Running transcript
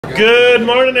Good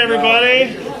morning,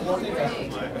 everybody.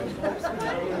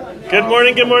 Good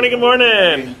morning, good morning, good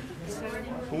morning.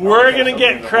 We're going to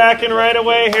get cracking right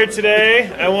away here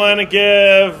today. I want to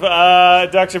give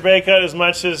Dr. Bacot as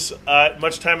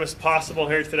much time as possible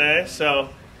here today. So,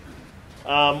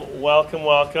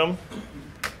 welcome.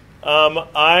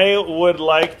 I would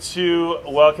like to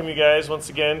welcome you guys once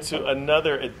again to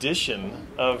another edition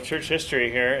of Church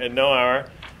History here at No Hour.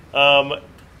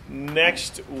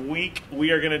 Next week,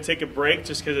 we are going to take a break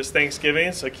just because it's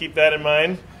Thanksgiving, so keep that in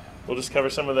mind. We'll just cover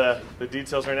some of the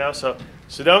details right now. So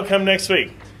don't come next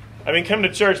week. I mean, come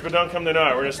to church, but don't come to No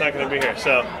Hour. We're just not going to be here.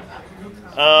 So,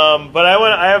 but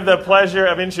I have the pleasure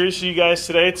of introducing you guys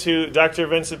today to Dr.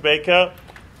 Vincent Bacot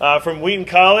from Wheaton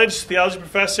College, theology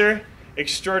professor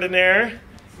extraordinaire,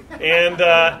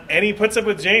 and he puts up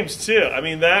with James too. I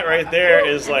mean, that right there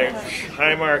is like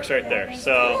high marks right there.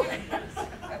 So.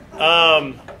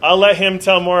 I'll let him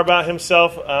tell more about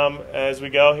himself as we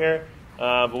go here,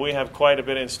 but we have quite a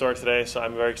bit in store today, so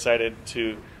I'm very excited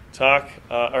to talk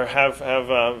or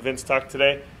have Vince talk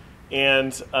today.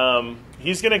 And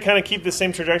he's going to kind of keep the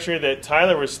same trajectory that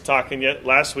Tyler was talking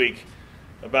last week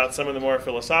about some of the more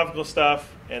philosophical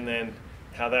stuff, and then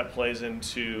how that plays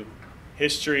into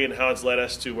history and how it's led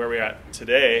us to where we're at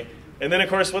today. And then, of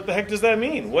course, what the heck does that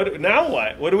mean? Now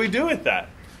what? What do we do with that?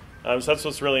 So that's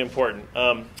what's really important.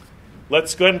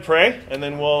 Let's go ahead and pray, and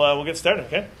then we'll get started,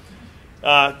 okay?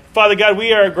 Father God,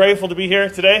 we are grateful to be here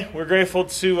today. We're grateful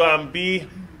to be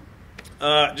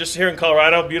just here in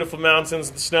Colorado, beautiful mountains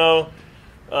and snow.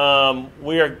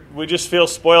 We just feel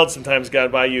spoiled sometimes,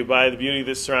 God, by you, by the beauty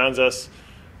that surrounds us.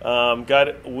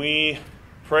 God, we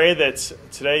pray that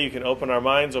today you can open our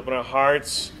minds, open our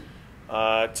hearts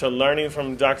to learning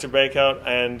from Dr. Bacot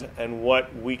and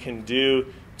what we can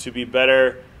do to be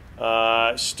better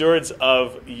stewards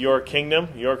of your kingdom,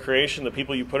 your creation, the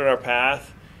people you put in our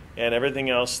path, and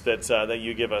everything else that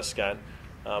you give us, God.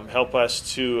 Help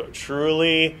us to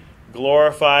truly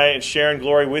glorify and share in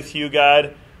glory with you,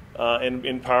 God, in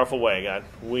a powerful way, God.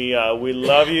 We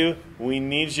love you. We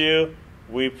need you.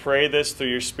 We pray this through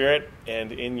your Spirit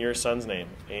and in your Son's name.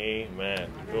 Amen.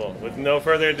 Cool. With no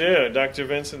further ado, Dr.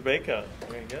 Vincent Bacot.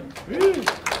 There you go. Woo.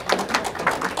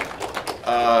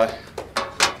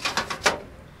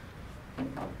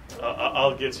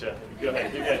 I'll get you. Go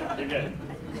ahead. You're good.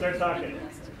 Start talking.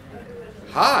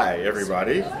 Hi,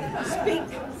 everybody.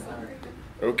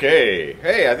 Okay.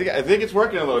 Hey, I think it's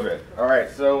working a little bit. All right.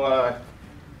 So,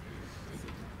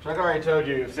 Chuck already told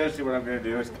you essentially what I'm going to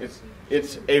do.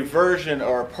 It's a version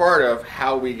or a part of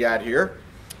how we got here,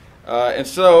 and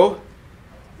so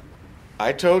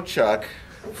I told Chuck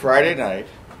Friday night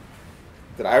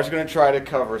that I was going to try to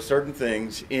cover certain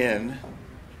things in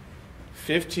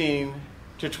 15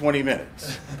 to 20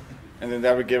 minutes. And then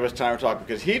that would give us time to talk,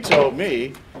 because he told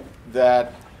me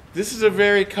that this is a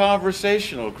very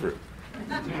conversational group.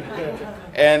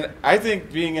 And I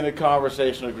think being in a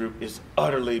conversational group is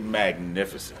utterly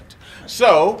magnificent.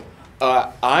 So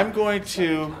I'm going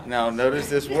to, now notice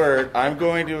this word, I'm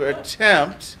going to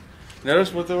attempt,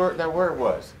 notice what that word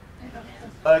was.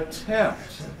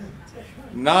 Attempt,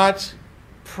 not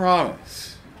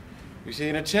promise. You see,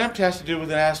 an attempt has to do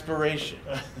with an aspiration.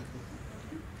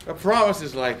 A promise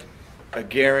is like a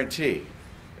guarantee.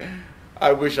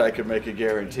 I wish I could make a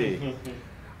guarantee.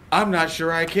 I'm not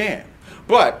sure I can.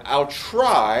 But I'll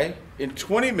try in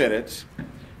 20 minutes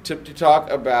to talk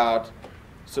about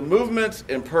some movements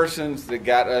and persons that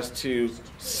got us to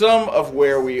some of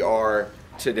where we are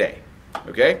today.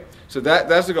 Okay? So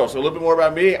that's the goal. So a little bit more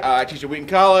about me. I teach at Wheaton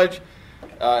College.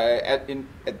 By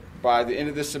the end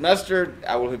of this semester,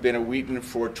 I will have been at Wheaton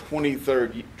for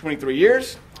 23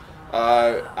 years.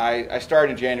 I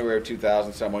started in January of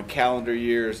 2000, so I'm on calendar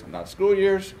years, not school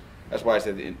years. That's why I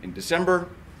said in December.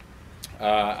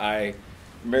 I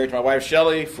married to my wife,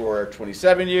 Shelley, for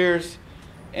 27 years,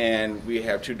 and we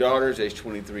have two daughters, age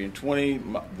 23 and 20.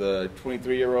 The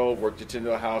 23-year-old worked at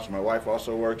Tyndale House. My wife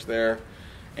also works there.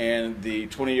 And the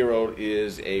 20-year-old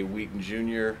is a Wheaton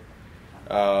junior.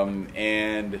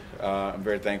 And I'm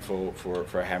very thankful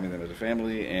for having them as a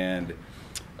family. And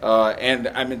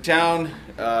I'm in town,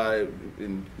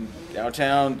 in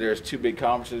downtown. There's two big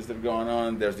conferences that are going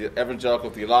on. There's the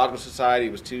Evangelical Theological Society.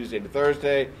 It was Tuesday to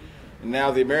Thursday. And now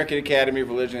the American Academy of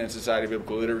Religion and Society of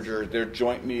Biblical Literature, their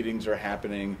joint meetings are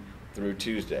happening through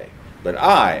Tuesday. But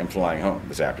I am flying home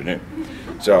this afternoon.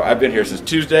 So I've been here since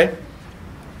Tuesday.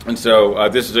 And so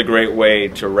this is a great way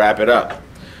to wrap it up.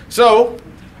 So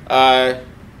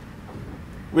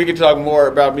we can talk more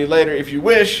about me later if you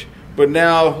wish. But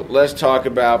now let's talk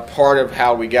about part of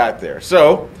how we got there.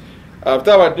 So I've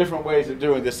thought about different ways of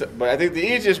doing this, but I think the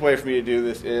easiest way for me to do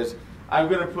this is I'm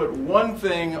going to put one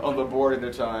thing on the board at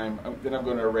a time. Then I'm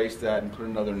going to erase that and put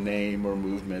another name or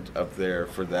movement up there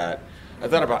for that. I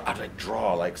thought about I'd like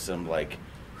draw like some like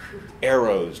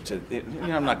arrows to. You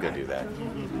know, I'm not going to do that.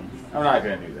 I'm not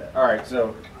going to do that. All right.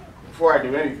 So before I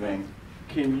do anything,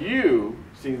 can you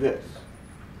see this?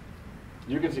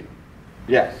 You can see.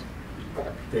 Yes.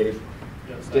 Dave.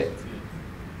 Yes, I Dave. see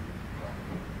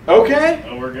it. Okay.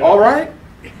 Oh, we're good. All right.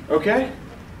 Okay.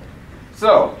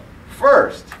 So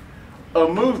first, a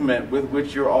movement with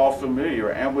which you're all familiar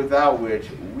and without which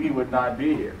we would not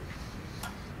be here.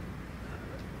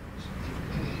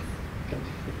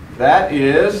 That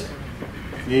is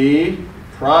the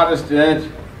Protestant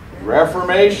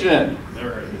Reformation, Never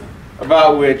heard of it.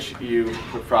 about which you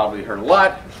have probably heard a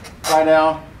lot by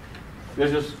now.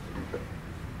 There's just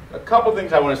a couple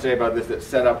things I want to say about this that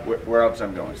set up where else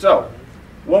I'm going. So,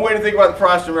 one way to think about the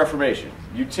Protestant Reformation,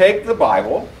 you take the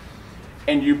Bible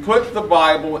and you put the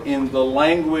Bible in the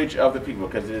language of the people,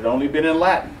 because it had only been in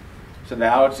Latin. So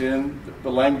now it's in the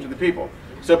language of the people.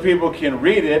 So people can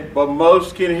read it, but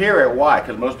most can hear it. Why?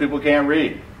 Because most people can't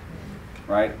read.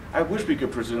 Right? I wish we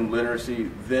could presume literacy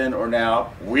then or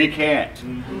now. We can't.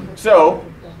 Mm-hmm. So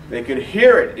they could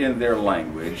hear it in their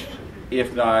language,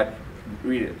 if not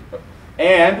read it.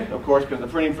 And, of course, because the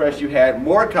printing press, you had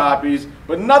more copies,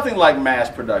 but nothing like mass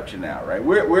production now, right?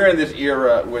 We're in this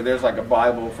era where there's like a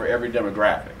Bible for every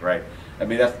demographic, right? I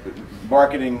mean, that's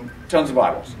marketing, tons of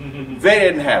Bibles. They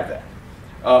didn't have that.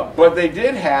 But they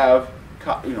did have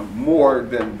more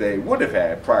than they would have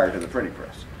had prior to the printing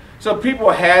press. So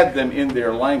people had them in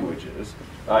their languages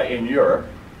in Europe.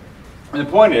 And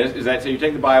the point is that so you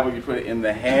take the Bible, you put it in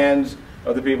the hands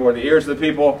of the people or the ears of the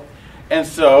people, and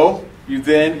so you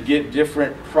then get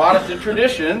different Protestant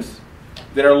traditions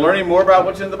that are learning more about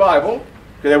what's in the Bible,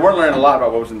 because they weren't learning a lot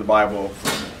about what was in the Bible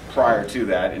prior to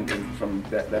that, from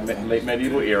that late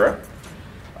medieval era.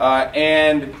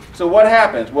 And so what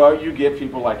happens? Well, you get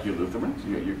people like your Lutherans,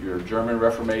 you get your German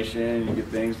Reformation, you get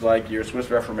things like your Swiss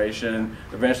Reformation,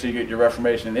 eventually you get your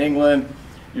Reformation in England,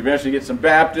 you eventually get some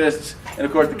Baptists, and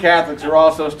of course the Catholics are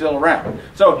also still around.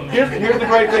 So here's the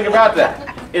great thing about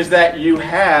that, is that you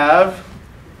have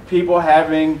people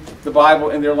having the Bible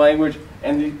in their language,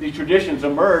 and the traditions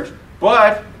emerge,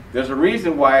 but there's a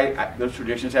reason why those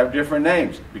traditions have different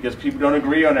names, because people don't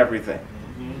agree on everything.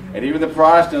 And even the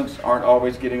Protestants aren't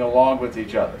always getting along with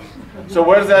each other. So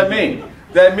what does that mean?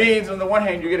 That means, on the one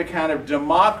hand, you get a kind of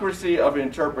democracy of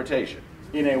interpretation,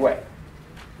 in a way.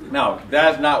 Now,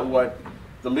 that's not what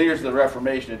the leaders of the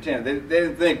Reformation intended. They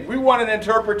didn't think, we want an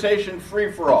interpretation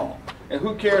free for all. And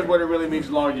who cares what it really means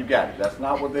as long as you've got it? That's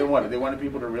not what they wanted. They wanted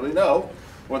people to really know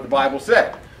what the Bible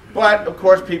said. But, of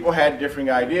course, people had differing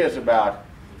ideas about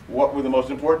what were the most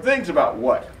important things about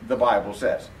what the Bible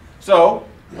says. So,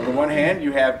 on the one hand,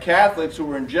 you have Catholics who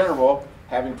were in general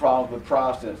having problems with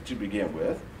Protestants to begin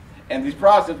with. And these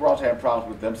Protestants were also having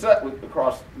problems with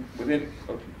themselves,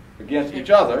 against each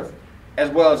other, as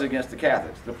well as against the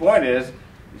Catholics. The point is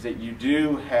that you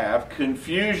do have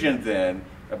confusion then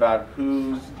about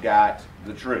who's got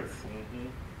the truth.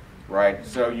 Right?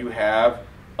 So you have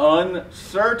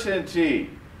uncertainty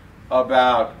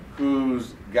about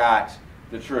who's got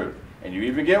the truth. And you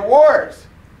even get wars.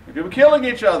 And people killing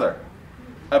each other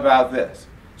about this.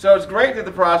 So it's great that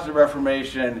the Protestant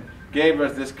Reformation gave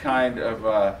us this kind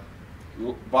of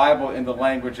Bible in the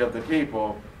language of the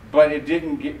people, but it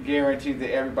didn't guarantee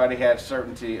that everybody had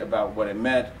certainty about what it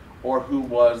meant or who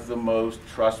was the most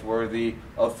trustworthy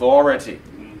authority.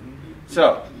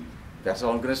 So that's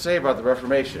all I'm going to say about the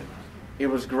Reformation. It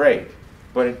was great,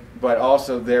 but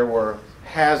also there were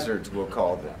hazards, we'll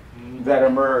call them, that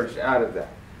emerged out of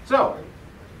that. So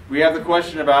we have the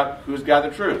question about who's got the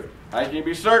truth. How can you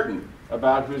be certain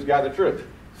about who's got the truth?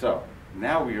 So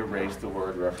now we erase the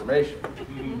word Reformation.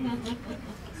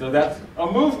 So that's a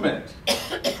movement.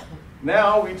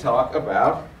 Now we talk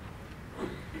about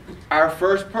our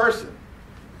first person.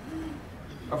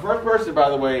 Our first person, by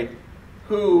the way,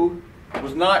 who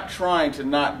was not trying to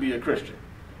not be a Christian,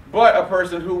 but a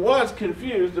person who was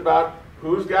confused about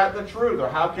who's got the truth, or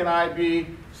how can I be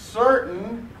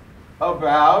certain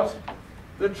about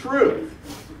the truth.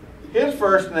 His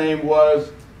first name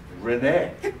was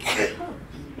Rene.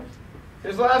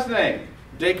 His last name,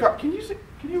 Descartes.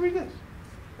 Can you read this?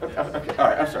 Okay, all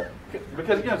right, I'm sorry.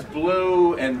 Because it's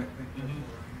blue and...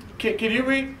 Can you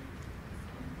read?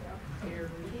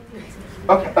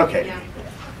 Okay.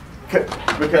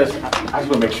 Because I just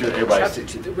want to make sure that everybody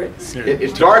sees.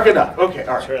 It's dark enough. Okay,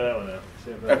 all right. Try that one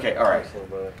out. Okay, all right.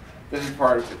 This is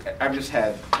part of, I've just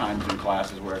had times in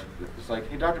classes where it's like,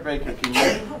 hey, Dr. Baker, can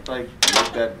you like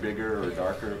make that bigger or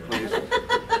darker, please?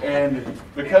 And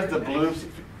because the blue,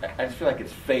 I just feel like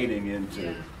it's fading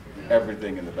into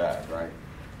everything in the back, right?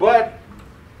 But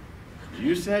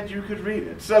you said you could read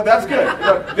it, so that's good.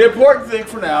 The important thing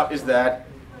for now is that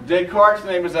Descartes'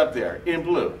 name is up there in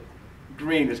blue.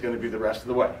 Green is going to be the rest of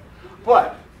the way.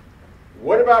 But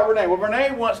what about Rene? Well,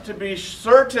 Rene wants to be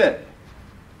certain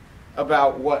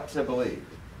about what to believe,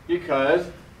 because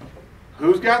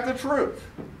who's got the truth?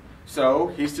 So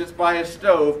he sits by his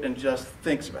stove and just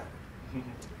thinks about it,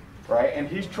 right? And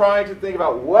he's trying to think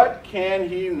about what can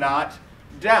he not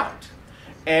doubt.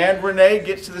 And Rene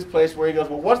gets to this place where he goes,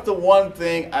 well, what's the one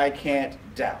thing I can't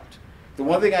doubt? The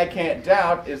one thing I can't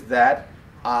doubt is that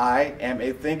I am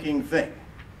a thinking thing,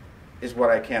 is what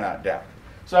I cannot doubt.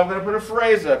 So I'm going to put a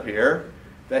phrase up here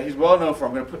that he's well known for.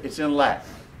 I'm going to put, it's in Latin,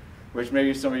 which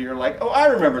maybe some of you are like, oh, I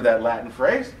remember that Latin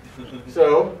phrase.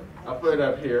 So I'll put it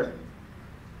up here.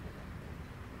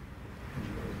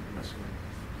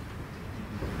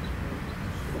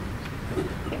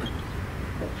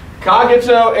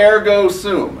 Cogito ergo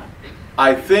sum.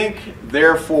 I think,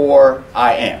 therefore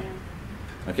I am.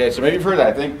 Okay, so maybe you've heard that.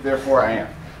 I think, therefore I am.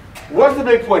 What's the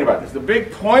big point about this? The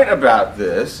big point about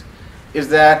this is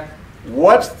that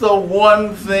what's the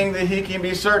one thing that he can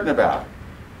be certain about?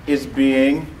 Is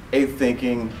being a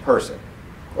thinking person,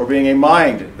 or being a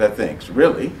mind that thinks,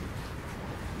 really.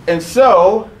 And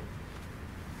so,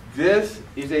 this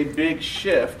is a big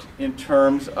shift in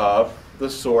terms of the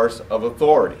source of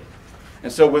authority.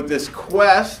 And so with this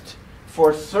quest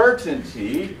for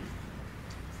certainty,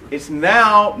 it's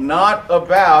now not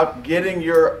about getting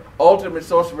your ultimate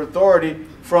source of authority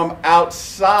from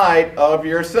outside of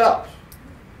yourself.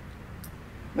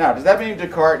 Now, does that mean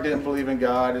Descartes didn't believe in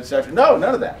God, etc.? No,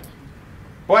 none of that.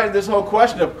 But this whole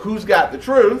question of who's got the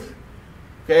truth,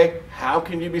 okay, how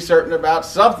can you be certain about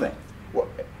something?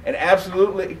 And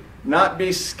absolutely not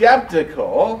be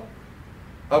skeptical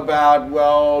about,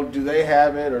 well, do they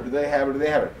have it, or do they have it, or do they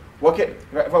have it?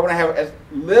 If I want to have as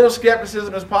little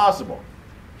skepticism as possible,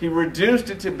 he reduced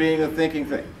it to being a thinking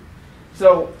thing.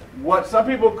 So what some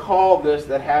people call this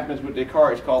that happens with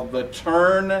Descartes is called the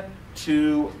turn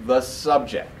to the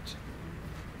subject.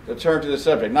 The turn to the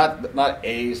subject, not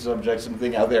a subject,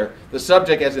 something out there. The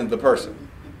subject as in the person.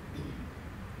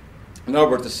 In other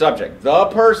words, the subject. The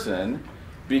person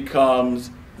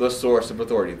becomes the source of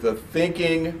authority. The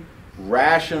thinking,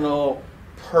 rational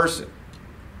person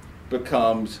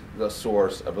becomes the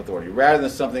source of authority, rather than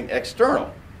something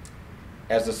external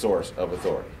as the source of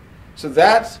authority. So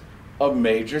that's a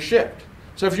major shift.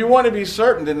 So if you want to be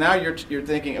certain, then now you're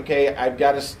thinking, okay, I've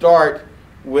got to start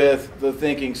with the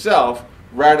thinking self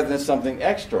rather than something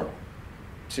external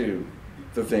to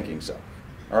the thinking self.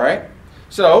 All right?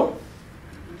 So,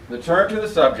 the turn to the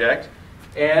subject,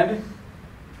 and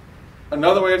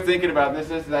another way of thinking about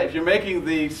this is that if you're making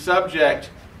the subject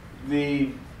the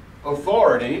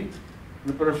authority,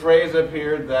 we put a phrase up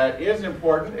here that is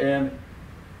important, and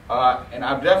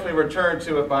I've definitely returned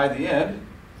to it by the end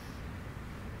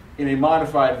in a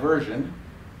modified version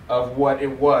of what it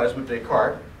was with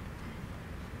Descartes.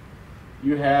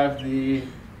 You have the,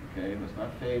 okay, let's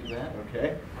not fade that,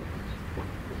 okay.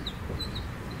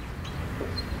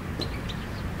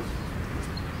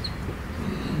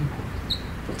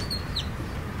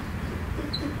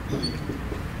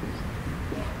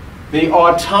 The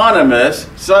autonomous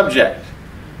subject.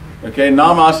 Okay,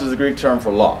 nomos is the Greek term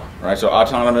for law, right? So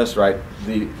autonomous, right?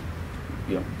 The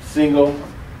single,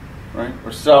 right,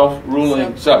 or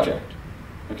self-ruling subject.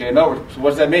 Okay, in other words, so what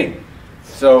does that mean?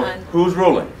 So who's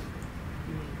ruling?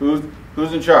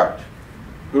 Who's in charge?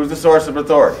 Who's the source of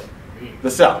authority? The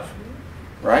self,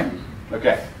 right?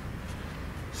 Okay.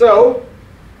 So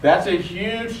that's a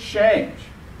huge change,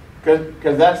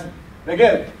 because that's,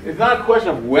 again, it's not a question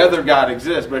of whether God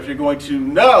exists, but if you're going to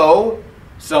know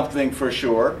something for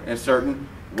sure and certain,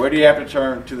 where do you have to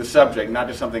turn? To the subject, not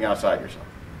to something outside yourself.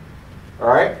 All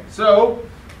right? So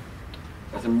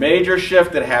that's a major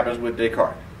shift that happens with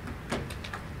Descartes.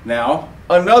 Now,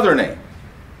 another name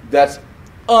that's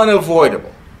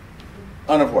unavoidable.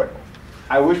 Unavoidable.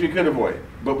 I wish we could avoid it,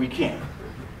 but we can't.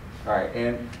 All right,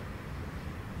 and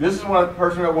this is one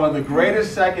person who had one of the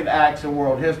greatest second acts in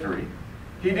world history.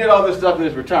 He did all this stuff in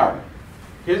his retirement.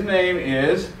 His name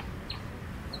is,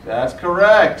 that's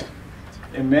correct,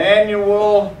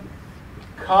 Immanuel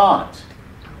Kant.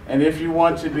 And if you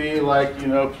want to be like,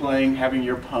 having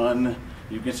your pun,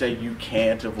 you can say you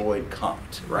can't avoid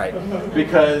Kant, right?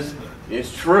 Because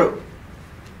it's true.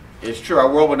 It's true.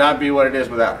 Our world would not be what it is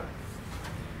without it.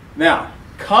 Now,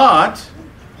 Kant,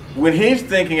 when he's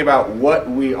thinking about what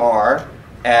we are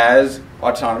as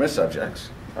autonomous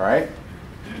subjects, all right,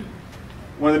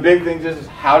 one of the big things is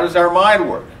how does our mind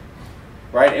work?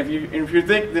 right? If you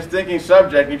think this thinking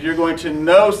subject, if you're going to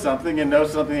know something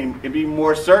and be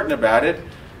more certain about it,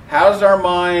 how does our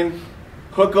mind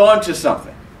hook on to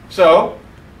something? So,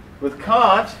 with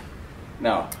Kant,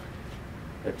 now,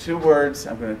 there are two words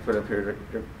I'm going to put up here.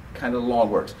 They're kind of long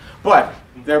words, but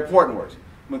they're important words.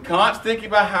 When Kant's thinking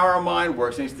about how our mind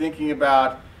works, and he's thinking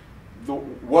about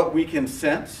what we can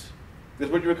sense, this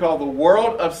is what you would call the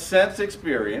world of sense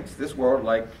experience, this world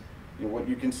like what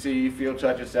you can see, feel,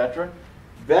 touch, etc.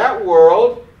 That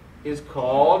world is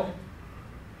called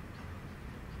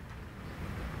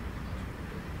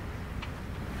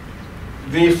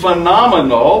the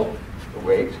phenomenal.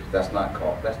 Wait, that's not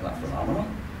phenomenal.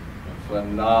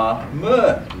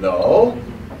 Phenomenal.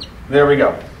 There we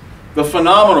go. The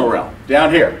phenomenal realm,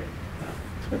 down here.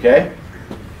 Okay?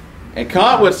 And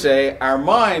Kant would say our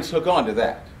minds hook on to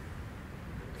that.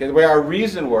 Okay, the way our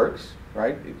reason works,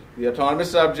 right? The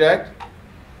autonomous subject,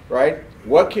 right?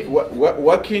 What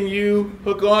can you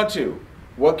hook on to?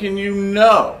 What can you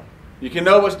know? You can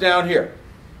know what's down here.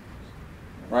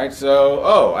 Right? So,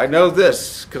 oh, I know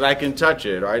this because I can touch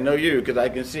it, or I know you because I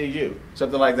can see you.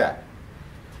 Something like that.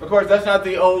 Of course, that's not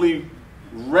the only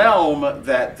realm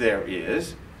that there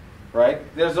is, right?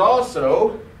 There's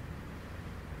also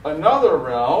another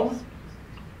realm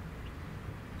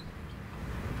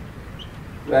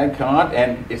that Kant,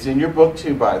 and it's in your book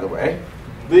too, by the way,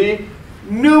 the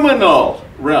noumenal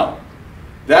realm.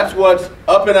 That's what's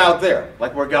up and out there,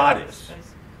 like where God is.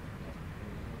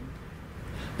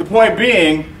 The point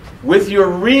being, with your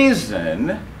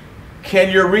reason,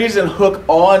 can your reason hook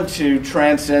on to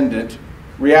transcendent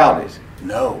realities?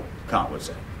 No, Kant would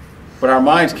say. But our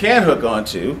minds can hook on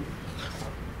to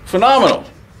phenomenal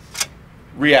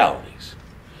realities.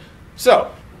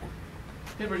 So,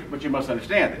 here's what you must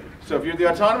understand it. So if you're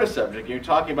the autonomous subject and you're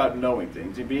talking about knowing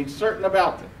things and being certain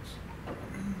about things,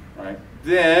 right?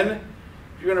 Then,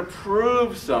 if you're going to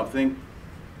prove something,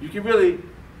 you can really,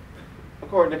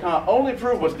 according to Kant, only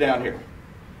prove what's down here.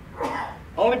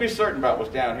 Only be certain about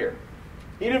what's down here.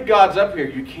 Even if God's up here,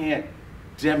 you can't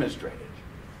demonstrate it.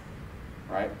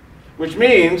 Right? Which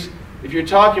means, if you're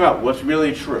talking about what's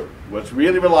really true, what's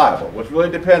really reliable, what's really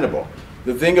dependable,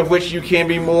 the thing of which you can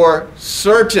be more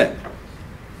certain,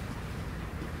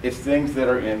 it's things that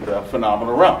are in the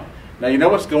phenomenal realm. Now, you know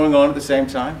what's going on at the same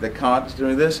time that Kant is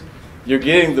doing this? You're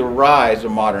getting the rise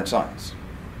of modern science,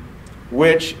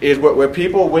 which is where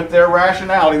people with their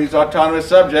rationality, these autonomous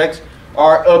subjects,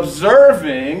 are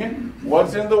observing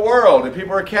what's in the world. And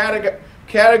people are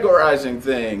categorizing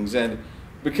things and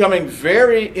becoming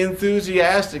very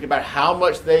enthusiastic about how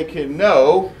much they can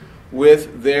know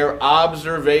with their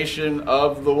observation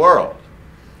of the world.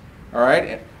 All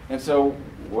right? And so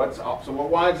what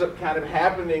winds up kind of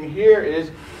happening here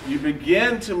is you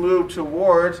begin to move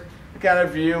towards the kind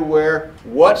of view where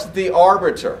what's the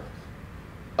arbiter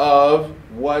of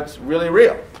what's really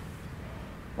real?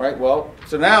 Right? Well,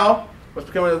 so now what's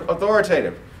becoming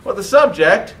authoritative? Well, the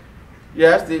subject,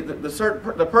 yes,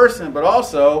 the person, but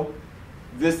also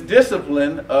this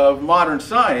discipline of modern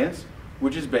science,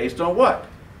 which is based on what?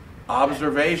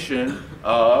 Observation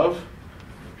of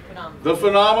the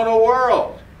phenomenal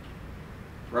world.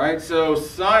 Right? So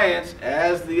science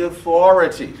as the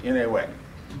authority, in a way.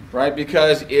 Right?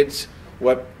 Because it's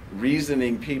what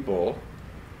reasoning people,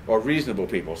 or reasonable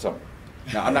people,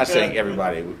 now I'm not saying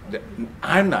everybody,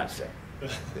 I'm not saying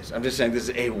this. I'm just saying this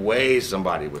is a way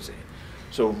somebody would say it.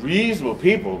 So reasonable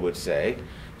people would say,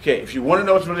 okay, if you want to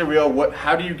know what's really real,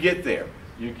 how do you get there?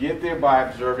 You get there by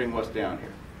observing what's down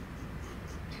here.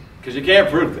 Because you can't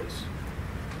prove this.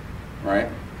 Right?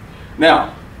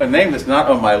 Now, a name that's not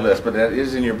on my list, but that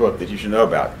is in your book that you should know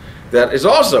about, that is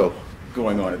also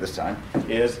going on at this time,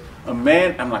 is a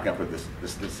man, I'm not going to put this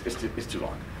it's too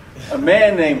long. A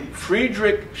man named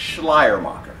Friedrich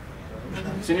Schleiermacher.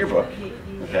 It's in your book.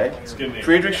 Okay?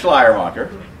 Friedrich Schleiermacher.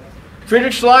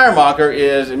 Friedrich Schleiermacher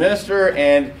is a minister,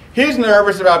 and he's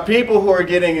nervous about people who are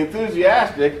getting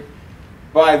enthusiastic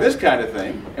by this kind of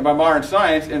thing, and by modern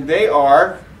science, and they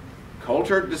are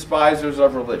cultured despisers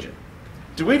of religion.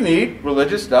 Do we need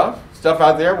religious stuff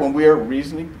out there when we are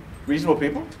reasonable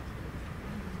people?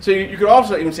 So you could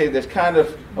also even say there's kind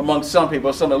of, among some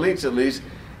people, some elites at least,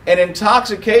 an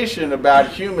intoxication about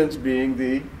humans being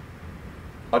the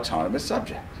autonomous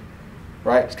subject.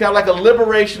 Right? It's kind of like a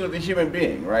liberation of the human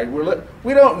being, right?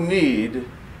 We don't need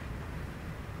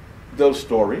those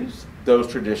stories, those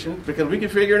traditions, because we can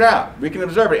figure it out. We can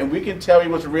observe it, and we can tell you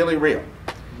what's really real.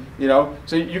 You know?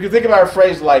 So you can think about a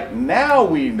phrase like, now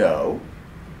we know,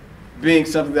 being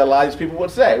something that a lot of these people would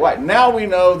say. Right? Now we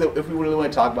know that if we really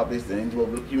want to talk about these things, what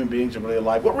human beings are really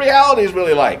like, what reality is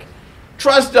really like.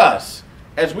 Trust us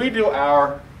as we do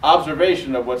our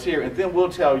observation of what's here, and then we'll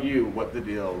tell you what the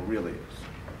deal really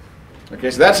is.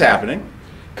 Okay, so that's happening.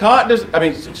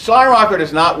 Schleiermacher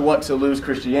does not want to lose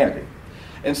Christianity.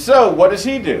 And so what does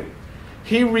he do?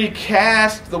 He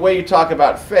recasts the way you talk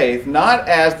about faith, not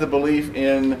as the belief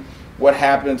in what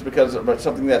happens but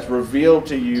something that's revealed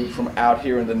to you from out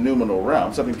here in the noumenal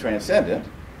realm, something transcendent.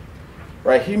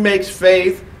 Right? He makes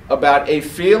faith about a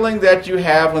feeling that you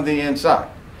have on the inside.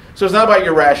 So it's not about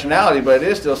your rationality, but it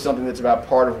is still something that's about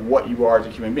part of what you are as a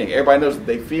human being. Everybody knows that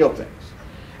they feel things.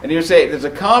 And you say there's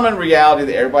a common reality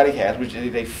that everybody has, which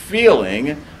is a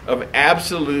feeling of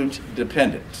absolute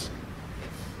dependence.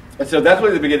 And so that's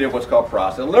really the beginning of what's called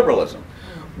Protestant liberalism.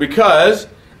 Because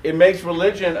it makes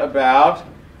religion about,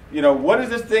 what is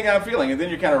this thing I'm feeling? And then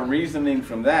you're kind of reasoning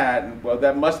from that, and well,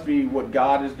 that must be what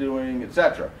God is doing,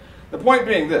 etc. The point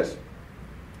being this: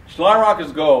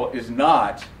 Schleiermacher's goal is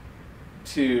not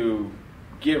to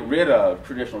get rid of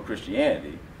traditional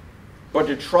Christianity, but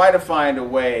to try to find a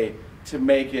way to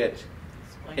make it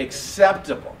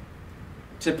acceptable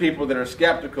to people that are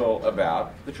skeptical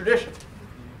about the tradition.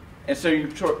 And so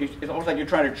it's almost like you're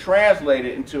trying to translate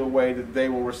it into a way that they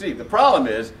will receive. The problem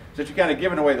is that you're kind of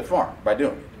giving away the farm by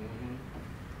doing it.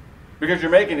 Because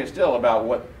you're making it still about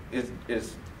what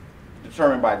is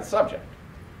determined by the subject,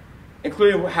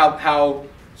 including how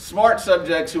smart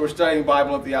subjects who are studying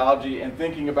Bible and theology and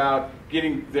thinking about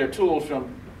getting their tools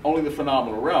from only the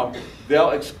phenomenal realm,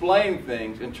 they'll explain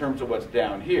things in terms of what's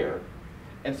down here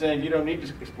and saying you don't need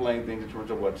to explain things in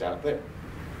terms of what's out there.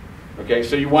 Okay,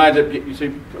 so you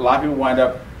see a lot of people wind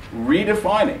up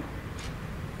redefining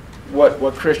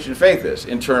what Christian faith is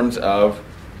in terms of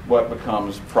what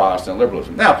becomes Protestant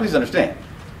liberalism. Now, please understand,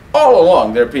 all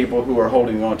along there are people who are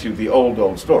holding on to the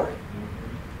old story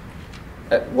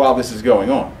while this is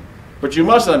going on. But you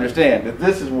must understand that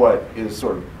this is what is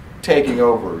sort of taking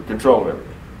over control of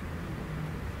everything.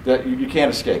 That you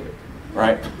can't escape it,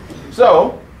 right?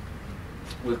 So,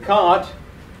 with Kant,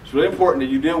 it's really important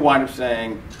that you do wind up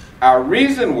saying, our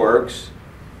reason works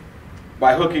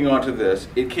by hooking onto this.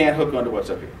 It can't hook onto what's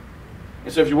up here.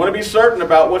 And so if you want to be certain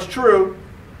about what's true,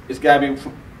 it's got to be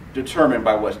determined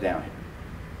by what's down here.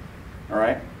 All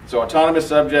right? So autonomous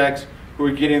subjects who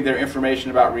are getting their information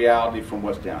about reality from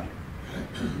what's down here.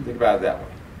 Think about it that way.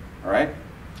 All right?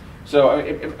 So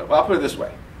I'll put it this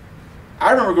way.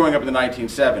 I remember growing up in the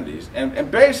 1970s,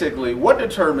 and basically, what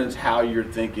determines how you're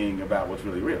thinking about what's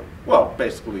really real? Well,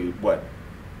 basically what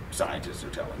scientists are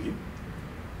telling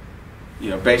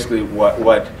you. Basically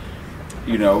what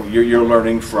you're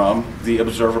learning from the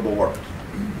observable world.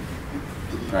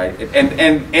 Right?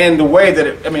 And the way that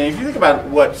if you think about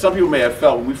what some people may have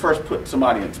felt when we first put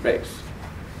somebody in space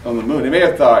on the moon, they may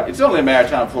have thought it's only a matter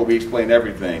of time before we explain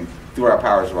everything through our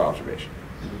powers of observation.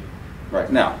 Right?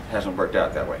 Now, it hasn't worked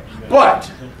out that way. But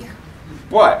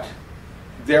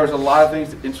there's a lot of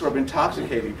things that sort of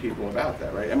intoxicating people about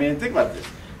that, right? Think about this.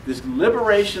 This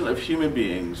liberation of human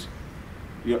beings,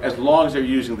 as long as they're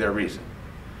using their reason.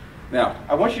 Now,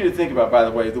 I want you to think about, by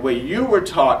the way you were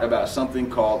taught about something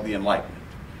called the Enlightenment.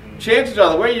 Chances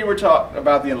are the way you were taught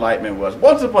about the Enlightenment was,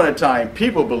 once upon a time,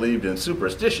 people believed in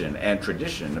superstition and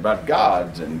tradition about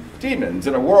gods and demons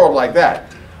in a world like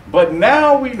that. But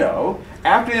now we know,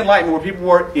 after the Enlightenment, where people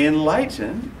were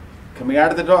enlightened, coming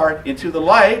out of the dark into the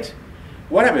light,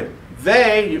 what happened?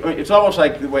 It's almost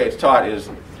like the way it's taught is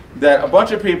that a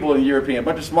bunch of people in Europe, a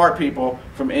bunch of smart people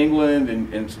from England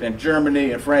and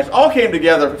Germany and France all came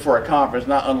together for a conference,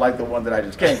 not unlike the one that I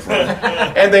just came from.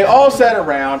 And they all sat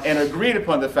around and agreed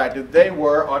upon the fact that they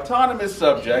were autonomous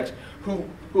subjects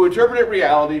who interpreted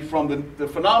reality from the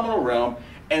phenomenal realm,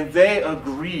 and they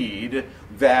agreed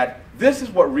that this is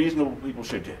what reasonable people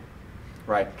should do.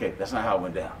 Right? Okay, that's not how it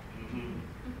went down.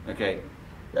 Okay?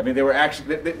 They were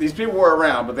actually, these people were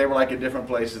around, but they were like at different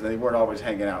places, and they weren't always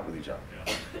hanging out with each other.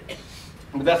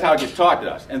 But that's how it gets taught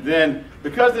to us. And then,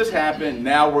 because this happened,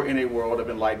 now we're in a world of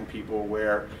enlightened people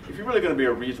where, if you're really going to be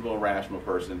a reasonable and rational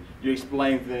person, you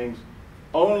explain things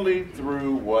only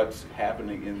through what's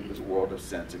happening in this world of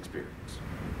sense experience.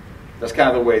 That's kind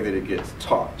of the way that it gets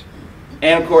taught.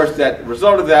 And of course, the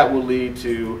result of that will lead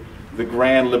to the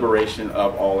grand liberation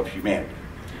of all of humanity.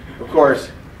 Of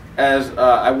course, as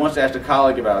I once asked a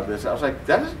colleague about this, I was like,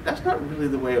 that's not really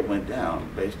the way it went down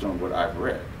based on what I've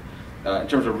read. In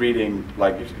terms of reading,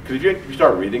 because if you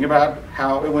start reading about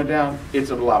how it went down,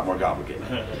 it's a lot more complicated.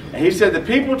 And he said that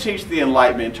people teach the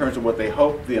Enlightenment in terms of what they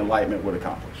hope the Enlightenment would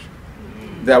accomplish.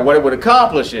 That what it would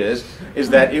accomplish is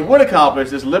that it would accomplish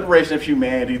this liberation of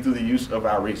humanity through the use of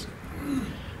our reason.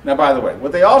 Now, by the way,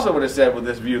 what they also would have said with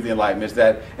this view of the Enlightenment is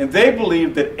that, and they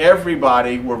believed that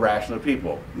everybody were rational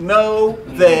people. No,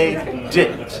 they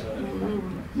didn't.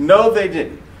 No, they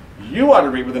didn't. You ought to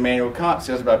read what Immanuel Kant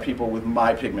says about people with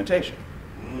my pigmentation.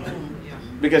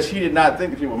 Because he did not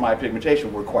think that people with my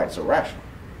pigmentation were quite so rational.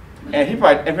 And he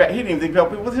probably, in fact, he didn't even think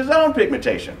people with his own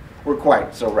pigmentation were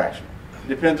quite so rational. It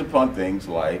depends upon things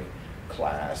like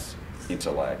class,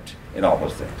 intellect, and all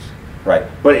those things. Right?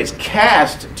 But it's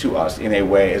cast to us in a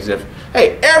way as if,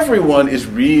 hey, everyone is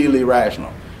really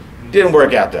rational. Didn't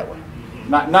work out that way.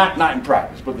 Not in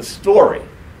practice, but the story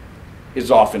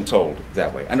is often told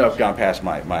that way. I know I've gone past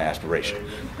my aspiration.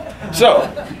 So,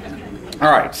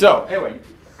 all right, so anyway,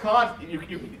 Kant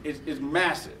is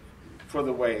massive for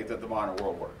the way that the modern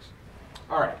world works.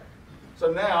 All right,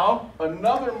 so now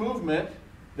another movement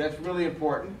that's really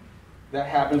important that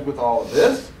happens with all of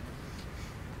this,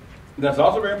 that's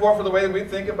also very important for the way that we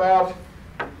think about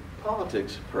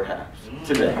politics, perhaps,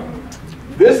 today.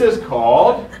 This is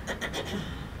called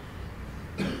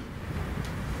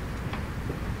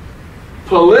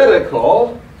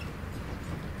political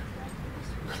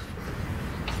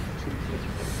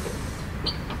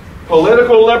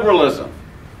liberalism.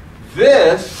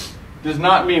 This does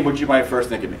not mean what you might first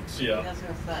think it means. Yeah.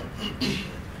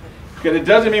 Because it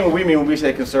doesn't mean what we mean when we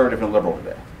say conservative and liberal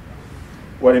today.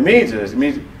 What it means is,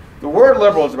 the word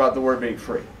liberal is about the word being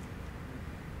free.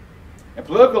 And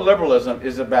political liberalism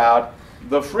is about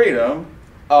the freedom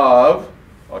of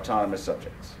autonomous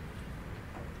subjects.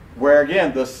 Where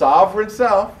again, the sovereign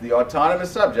self, the autonomous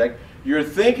subject, you're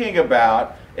thinking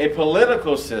about a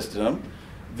political system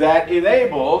that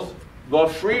enables the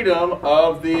freedom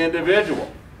of the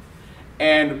individual.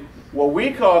 And what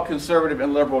we call conservative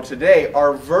and liberal today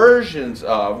are versions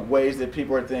of ways that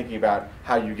people are thinking about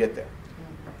how you get there.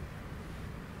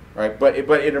 Right? But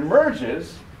it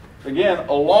emerges, again,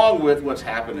 along with what's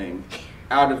happening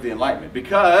out of the Enlightenment.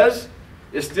 Because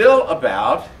it's still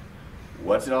about,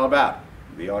 what's it all about?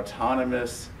 The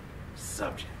autonomous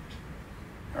subject.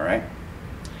 All right?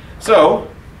 So,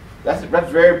 that's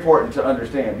very important to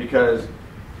understand, because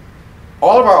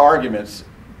all of our arguments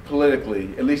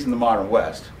politically, at least in the modern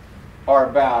West, are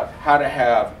about how to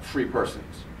have free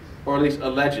persons, or at least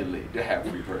allegedly to have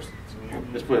free persons.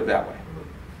 Let's put it that way.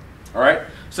 All right?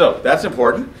 So that's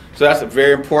important. So that's a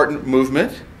very important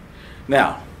movement.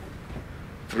 Now,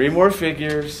 3 more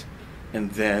figures, and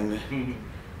then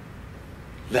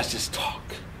let's just talk.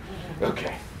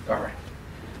 Okay. All right.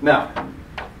 Now,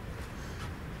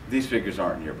 these figures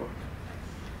aren't in your book.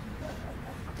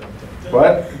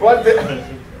 But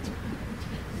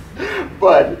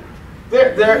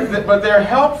they're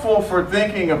helpful for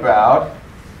thinking about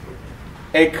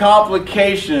a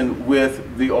complication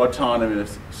with the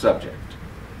autonomous subject.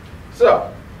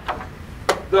 So,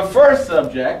 the first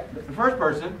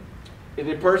person is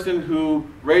a person who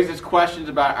raises questions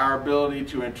about our ability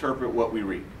to interpret what we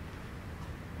read.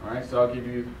 All right, so I'll give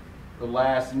you the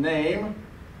last name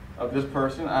of this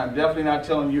person. I'm definitely not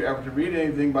telling you ever to read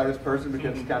anything by this person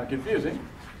because it's kind of confusing.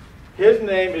 His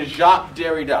name is Jacques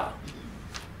Derrida.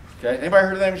 Okay, anybody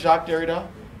heard of the name Jacques Derrida?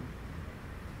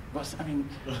 I mean,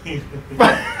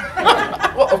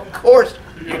 well, of course,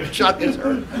 Chuck has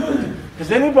heard.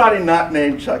 Has anybody not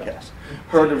named Chuck Hess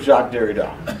heard of Jacques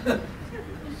Derrida?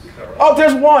 Oh,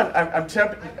 there's one. I'm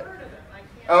tempted.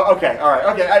 Oh, okay, all right,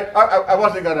 okay. I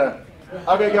wasn't gonna.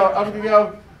 I was gonna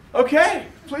go. Okay,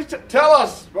 please tell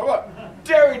us.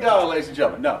 Derrida, ladies and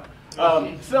gentlemen. No.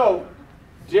 So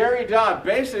Derrida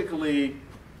basically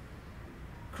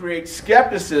creates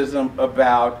skepticism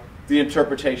about the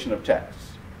interpretation of texts.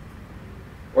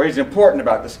 Or he's important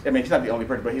about this. I mean, he's not the only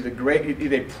person, but he's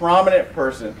a prominent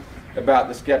person about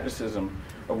the skepticism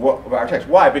of our text.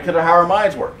 Why? Because of how our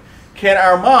minds work. Can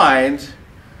our minds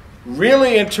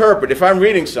really interpret, if I'm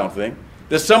reading something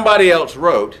that somebody else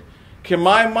wrote, can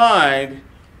my mind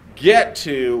get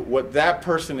to what that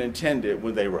person intended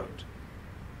when they wrote?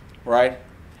 Right?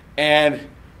 And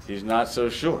he's not so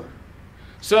sure.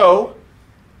 So,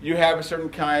 you have a certain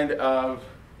kind of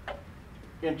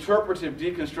interpretive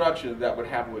deconstruction that would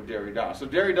happen with Derrida. So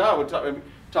Derrida would talk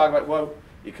about, well,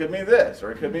 it could mean this,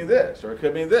 or it could mean this, or it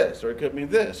could mean this, or it could mean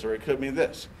this, or it could mean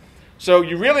this. So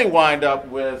you really wind up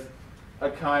with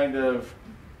a kind of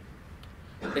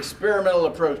experimental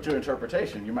approach to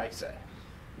interpretation, you might say,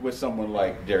 with someone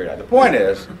like Derrida. The point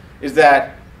is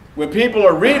that when people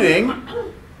are reading,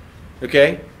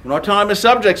 okay, when autonomous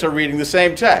subjects are reading the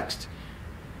same text,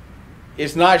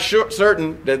 it's not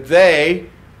certain that they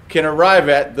can arrive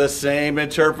at the same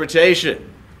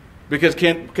interpretation, because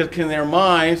can their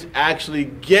minds actually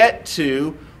get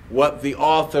to what the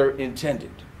author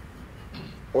intended,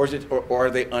 or are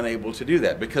they unable to do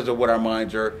that because of what our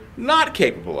minds are not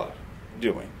capable of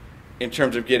doing in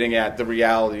terms of getting at the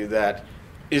reality that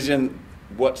is in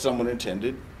what someone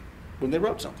intended when they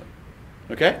wrote something?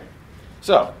 Okay,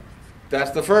 So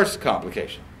that's the first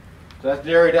complication. So that's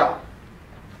Derrida.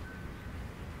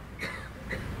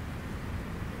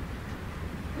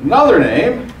 Another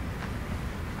name.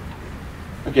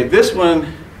 Okay, this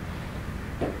one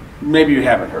maybe you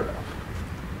haven't heard of.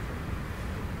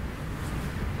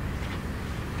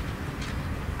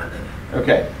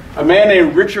 Okay, a man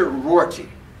named Richard Rorty.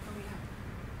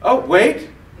 Oh, wait.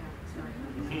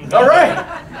 All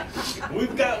right.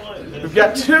 We've got one. We've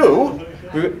got two.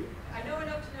 I know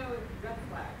enough to know red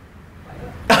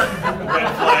flag.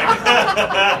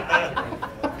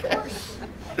 Red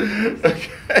flag.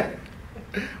 Okay.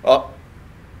 Well,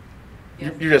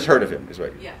 Yes. you just heard of him, is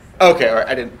what? Yes. Okay, all right.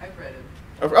 I didn't. I've read it.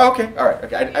 Oh, okay, all right.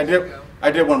 Okay, I Years did. ago.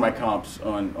 I did one of my comps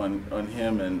on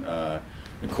him and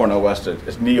Cornel West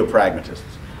as neo-pragmatists.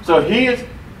 So he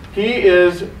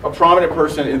is a prominent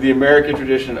person in the American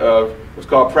tradition of what's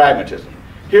called pragmatism.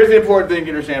 Here's the important thing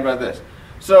to understand about this.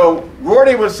 So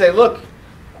Rorty would say, look,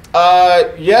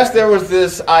 yes, there was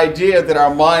this idea that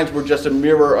our minds were just a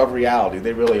mirror of reality.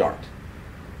 They really aren't.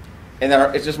 And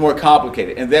that it's just more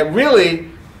complicated. And that really,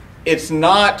 it's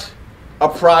not a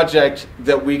project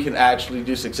that we can actually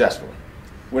do successfully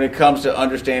when it comes to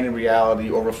understanding reality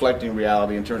or reflecting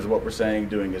reality in terms of what we're saying,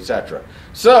 doing, etc.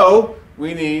 So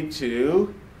we need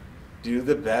to do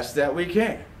the best that we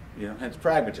can, hence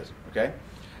pragmatism, okay?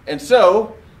 And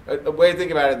so a way to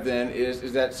think about it then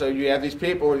is that so you have these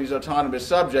people or these autonomous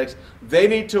subjects, they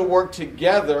need to work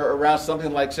together around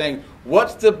something like saying,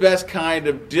 what's the best kind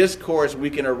of discourse we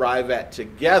can arrive at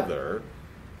together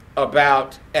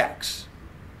about X?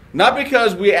 Not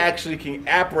because we actually can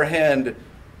apprehend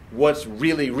what's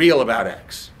really real about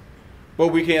X, but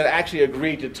we can actually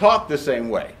agree to talk the same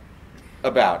way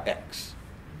about X.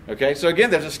 Okay, so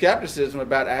again, there's a skepticism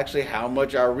about actually how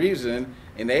much our reason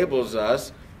enables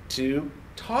us to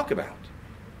talk about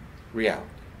reality.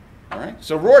 All right,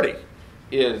 so Rorty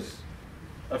is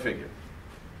a figure.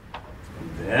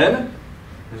 And then,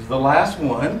 this is the last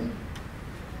one.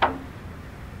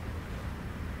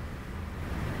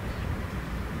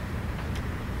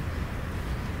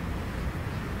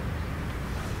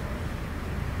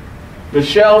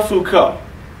 Michel Foucault.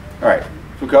 All right,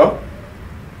 Foucault?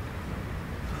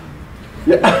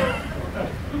 Yeah.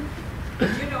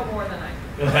 You know more than I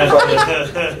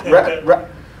do.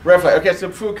 Reflect. Okay, so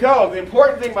Foucault, the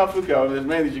important thing about Foucault, and there's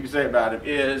many things you can say about him,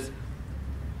 is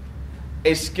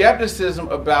a skepticism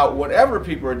about whatever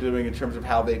people are doing in terms of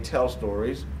how they tell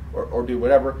stories or do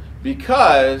whatever,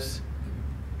 because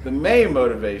the main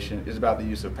motivation is about the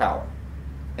use of power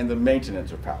and the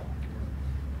maintenance of power.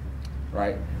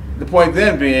 Right? The point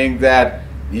then being that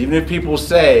even if people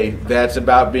say that's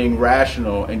about being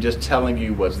rational and just telling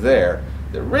you what's there,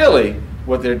 that really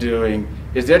what they're doing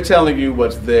is they're telling you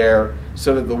what's there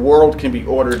so that the world can be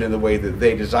ordered in the way that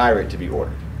they desire it to be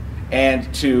ordered.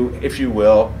 And to, if you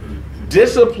will,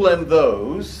 discipline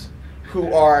those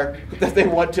who are, that they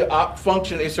want to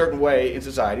function a certain way in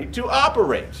society to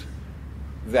operate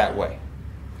that way.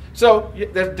 So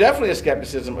there's definitely a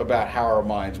skepticism about how our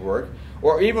minds work,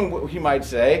 or even what he might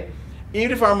say,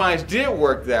 even if our minds did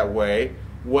work that way,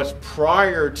 what's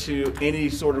prior to any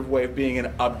sort of way of being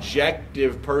an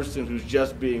objective person who's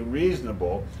just being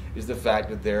reasonable is the fact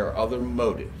that there are other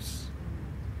motives.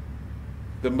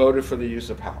 The motive for the use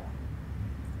of power.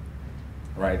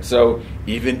 Right? So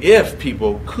even if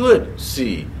people could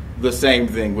see the same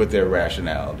thing with their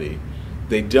rationality,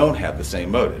 they don't have the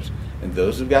same motives. And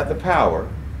those who've got the power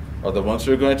are the ones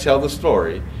who are going to tell the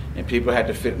story, and people have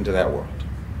to fit into that world.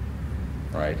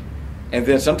 Right? And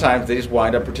then sometimes they just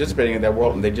wind up participating in that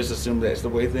world and they just assume that's the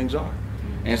way things are.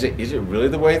 And say, is it really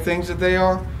the way things that they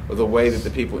are, or the way that the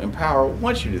people in power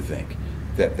want you to think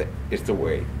that it's the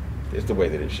way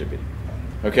that it should be?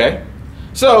 Okay?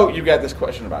 So you've got this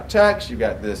question about text, you've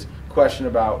got this question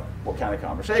about what kind of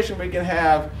conversation we can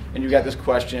have, and you've got this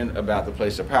question about the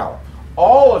place of power.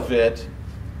 All of it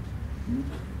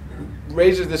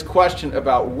raises this question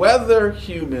about whether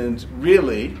humans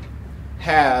really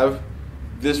have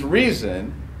this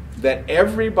reason that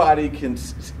everybody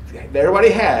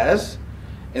has,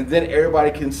 and then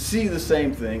everybody can see the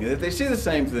same thing. And if they see the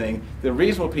same thing, then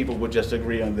reasonable people will just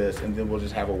agree on this, and then we'll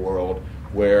just have a world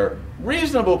where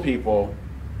reasonable people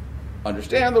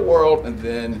understand the world and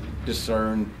then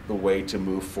discern the way to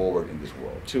move forward in this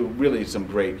world to really some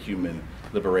great human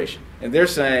liberation. And they're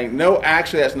saying, no,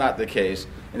 actually that's not the case,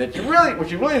 and that what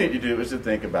you really need to do is to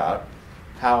think about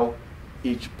how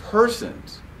each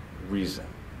person's reason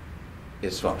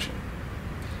is functioning.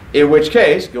 In which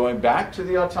case, going back to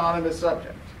the autonomous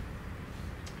subject,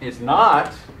 it's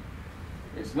not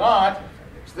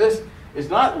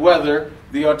whether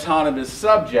the autonomous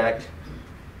subject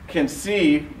can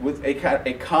see with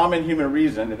a common human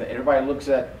reason, and everybody looks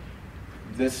at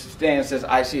this stand, says,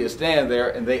 I see a stand there,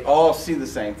 and they all see the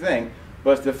same thing,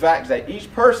 but it's the fact that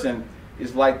each person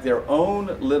is like their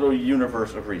own little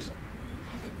universe of reason.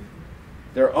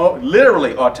 They're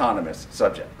literally autonomous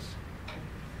subjects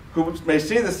who may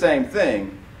see the same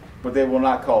thing, but they will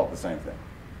not call it the same thing.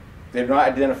 They do not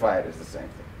identify it as the same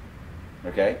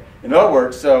thing. Okay? In other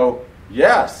words, so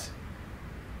yes,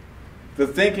 the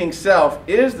thinking self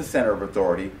is the center of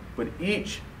authority, but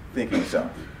each thinking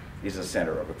self is a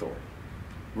center of authority.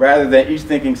 Rather than each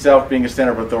thinking self being a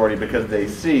center of authority because they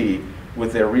see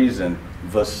with their reason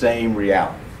the same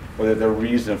reality, or that their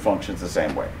reason functions the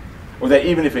same way. Or that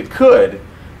even if it could,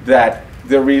 that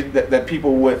that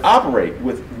people would operate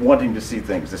with wanting to see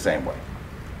things the same way.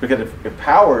 Because if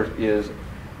power is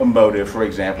a motive, for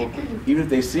example, even if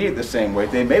they see it the same way,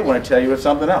 they may want to tell you it's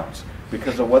something else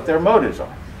because of what their motives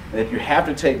are. And if you have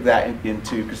to take that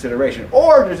into consideration.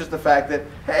 Or there's just the fact that,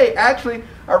 hey, actually,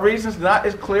 our reason's not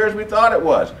as clear as we thought it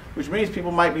was, which means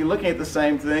people might be looking at the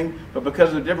same thing, but because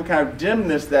of the different kind of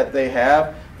dimness that they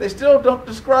have, they still don't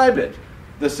describe it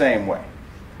the same way.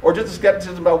 Or just a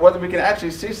skepticism about whether we can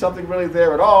actually see something really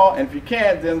there at all, and if you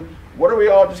can't, then what are we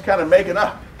all just kind of making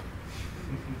up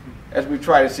as we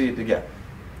try to see it together,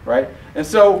 right? And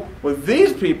so what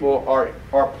these people are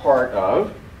part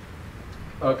of,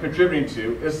 contributing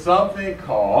to, is something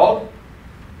called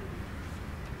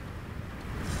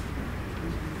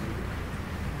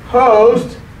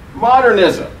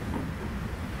postmodernism.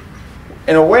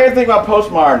 And a way of thinking about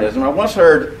postmodernism, I once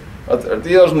heard a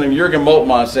theologian named Jürgen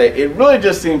Moltmann say, it really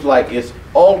just seems like it's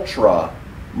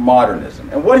ultra-modernism.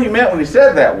 And what he meant when he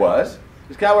said that was,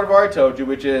 it's kind of what I've already told you,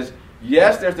 which is,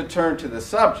 yes, there's the turn to the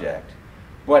subject,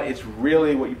 but it's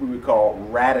really what we would call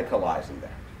radicalizing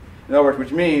that. In other words,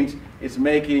 which means it's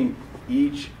making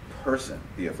each person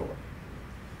the authority.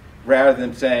 Rather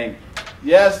than saying,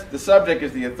 yes, the subject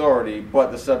is the authority,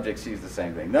 but the subject sees the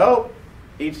same thing. No,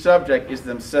 each subject is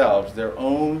themselves their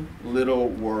own little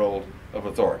world of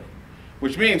authority.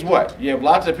 Which means what? You have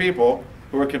lots of people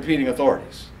who are competing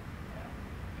authorities,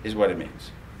 is what it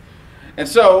means. And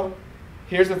so,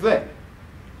 here's the thing.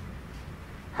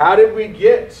 How did we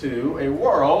get to a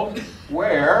world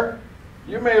where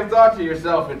you may have thought to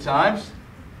yourself at times,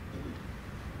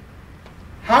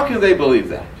 how can they believe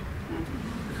that?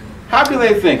 How can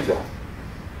they think that?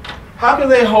 How can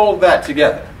they hold that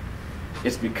together?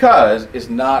 It's because it's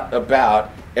not about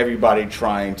everybody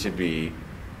trying to be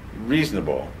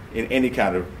reasonable in any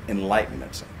kind of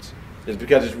enlightenment sense. It's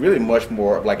because it's really much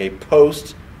more like a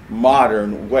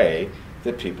post-modern way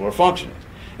that people are functioning.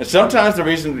 And sometimes the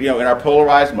reason, in our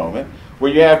polarized moment, where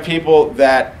you have people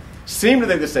that seem to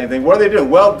think the same thing, what are they doing?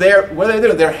 Well,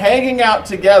 they're hanging out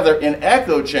together in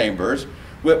echo chambers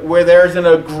where there's an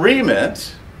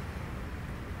agreement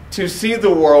to see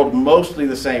the world mostly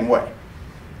the same way.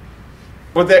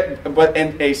 But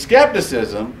a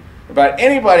skepticism about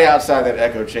anybody outside that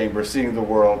echo chamber seeing the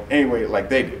world anyway like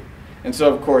they do. And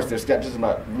so, of course, there's skepticism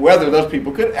about whether those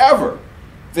people could ever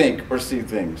think or see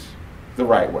things the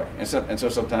right way. And so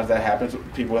sometimes that happens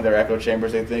with people in their echo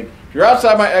chambers. They think, if you're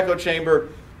outside my echo chamber,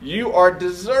 you are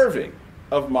deserving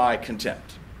of my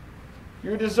contempt.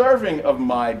 You're deserving of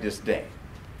my disdain.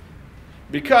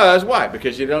 Because, why?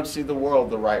 Because you don't see the world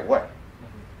the right way,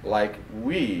 like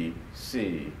we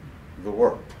see the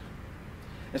world.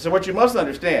 And so what you must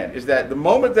understand is that the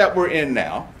moment that we're in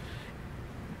now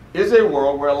is a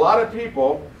world where a lot of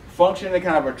people function in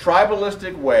kind of a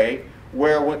tribalistic way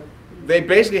where they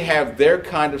basically have their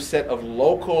kind of set of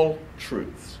local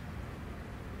truths.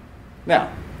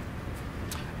 Now,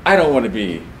 I don't want to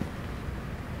be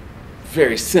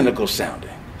very cynical sounding.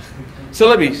 So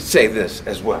let me say this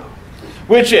as well,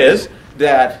 which is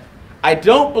that I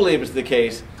don't believe it's the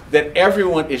case that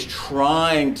everyone is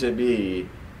trying to be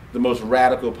the most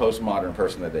radical postmodern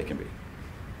person that they can be,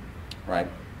 right?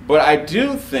 But I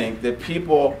do think that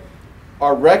people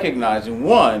are recognizing,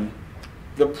 one,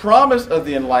 the promise of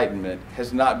the Enlightenment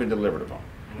has not been delivered upon.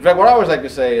 In fact, what I always like to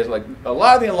say is, like, a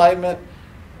lot of the Enlightenment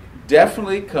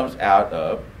definitely comes out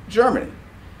of Germany,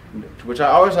 to which I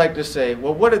always like to say,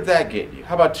 well, what did that get you?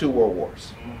 How about 2 world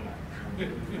wars?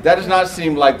 That does not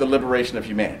seem like the liberation of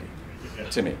humanity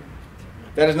to me.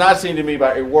 That does not seem to me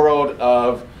about a world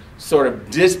of sort of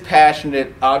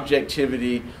dispassionate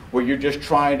objectivity where you're just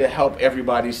trying to help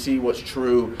everybody see what's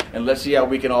true and let's see how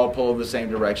we can all pull in the same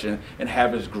direction and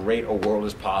have as great a world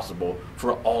as possible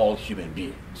for all human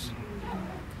beings.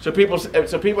 So people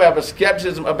have a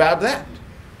skepticism about that.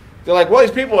 They're like, well, these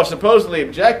people are supposedly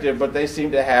objective, but they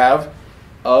seem to have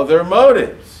other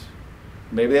motives.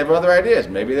 Maybe they have other ideas.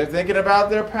 Maybe they're thinking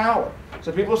about their power.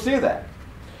 So people see that.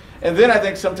 And then I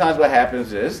think sometimes what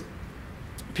happens is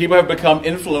people have become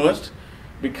influenced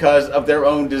because of their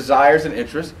own desires and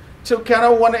interests to kind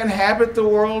of want to inhabit the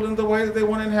world in the way that they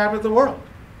want to inhabit the world.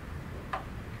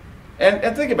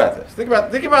 And think about this. Think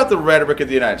about the rhetoric of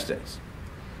the United States.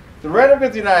 The rhetoric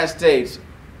of the United States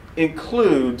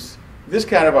includes this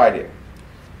kind of idea.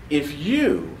 If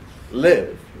you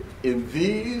live in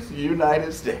these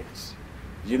United States,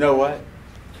 you know what?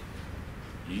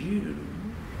 You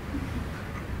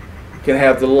can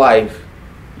have the life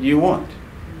you want,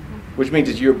 which means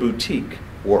it's your boutique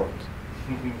world.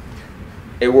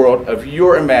 A world of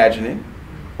your imagining,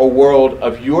 a world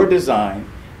of your design,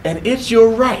 and it's your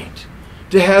right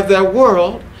to have that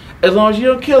world as long as you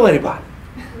don't kill anybody.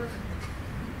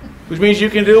 Which means you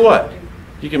can do what?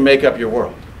 You can make up your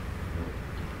world,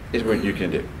 is what you can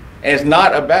do. And it's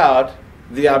not about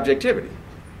the objectivity.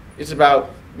 It's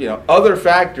about, other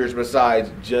factors besides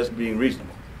just being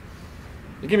reasonable.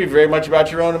 It can be very much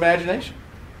about your own imagination.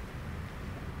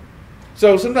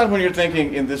 So sometimes when you're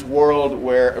thinking in this world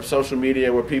of social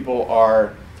media where people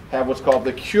have what's called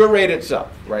the curated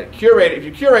self, right? If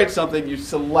you curate something, you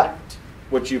select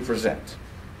what you present,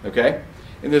 okay?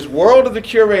 In this world of the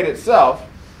curated self,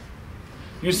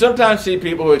 you sometimes see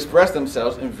people who express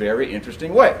themselves in very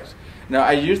interesting ways. Now,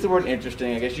 I use the word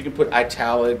interesting. I guess you can put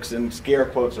italics and scare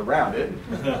quotes around it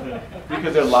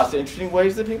because there are lots of interesting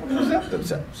ways that people present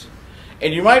themselves.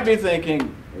 And you might be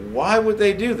thinking, why would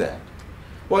they do that?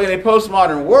 Well, in a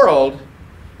postmodern world,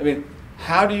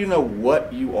 how do you know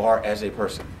what you are as a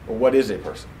person? Or what is a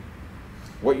person?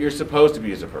 What you're supposed to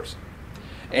be as a person?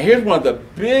 And here's one of the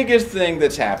biggest things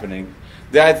that's happening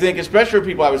that I think, especially for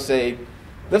people, I would say,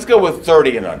 let's go with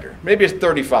 30 and under. Maybe it's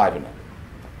 35 and under.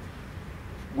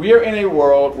 We are in a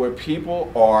world where people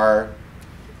are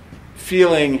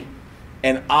feeling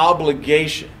an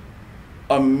obligation,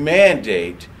 a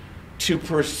mandate to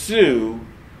pursue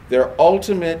their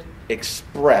ultimate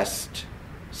expressed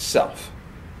self.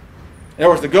 In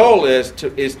other words, the goal is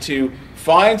to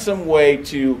find some way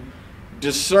to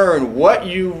discern what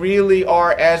you really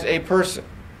are as a person.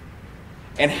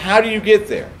 And how do you get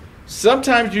there?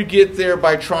 Sometimes you get there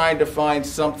by trying to find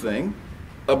something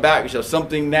about yourself,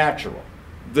 something natural,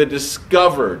 the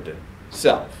discovered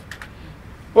self.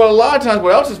 Well, a lot of times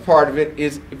what else is part of it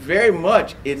is very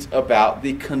much it's about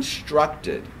the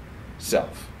constructed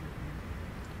self.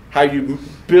 How you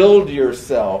build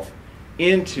yourself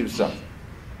into something.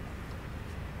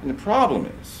 And the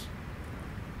problem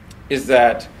is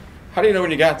that, how do you know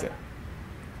when you got there?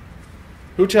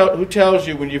 Who tells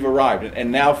you when you've arrived?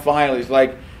 And now finally it's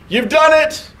like, you've done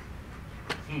it!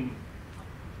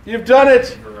 You've done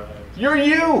it! You're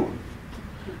you!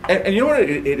 And you know what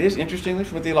it is, interestingly,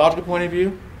 from a theological point of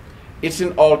view? It's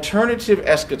an alternative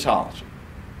eschatology.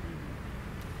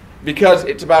 Because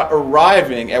it's about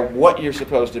arriving at what you're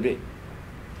supposed to be.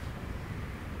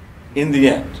 In the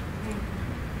end.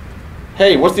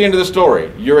 Hey, what's the end of the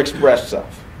story? Your expressed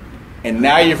self. And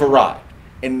now you've arrived.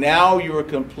 And now you are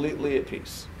completely at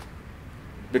peace.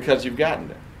 Because you've gotten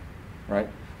there. Right?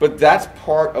 But that's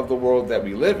part of the world that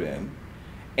we live in.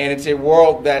 And it's a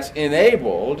world that's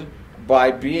enabled by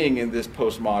being in this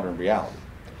postmodern reality.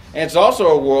 And it's also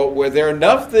a world where there are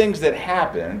enough things that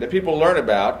happen that people learn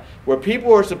about, where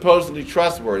people are supposedly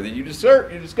trustworthy. You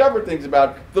discover things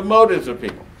about the motives of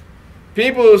people.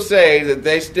 People who say that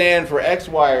they stand for X,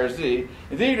 Y, or Z,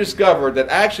 and then you discover that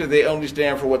actually they only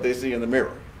stand for what they see in the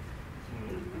mirror.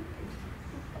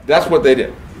 That's what they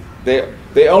do.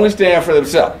 They only stand for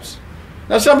themselves.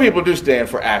 Now, some people do stand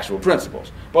for actual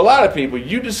principles. But a lot of people,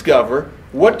 you discover,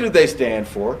 what do they stand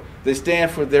for? They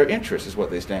stand for their interests is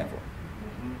what they stand for.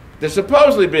 They're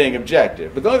supposedly being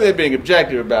objective, but the only thing they're being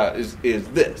objective about is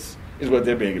what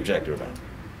they're being objective about.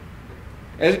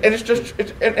 And it's just,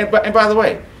 and by the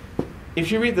way,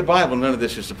 if you read the Bible, none of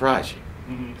this should surprise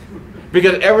you.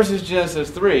 Because ever since Genesis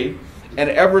 3, and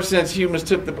ever since humans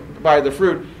took the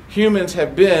fruit, humans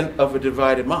have been of a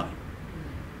divided mind.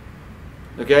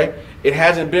 Okay? It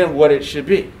hasn't been what it should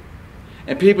be.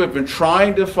 And people have been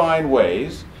trying to find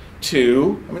ways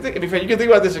to, you can think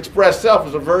about this expressed self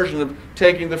as a version of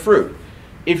taking the fruit.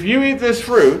 If you eat this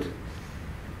fruit,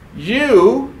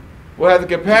 you will have the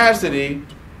capacity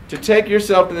to take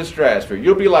yourself to the stratosphere.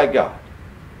 You'll be like God.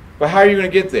 But how are you going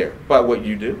to get there? By what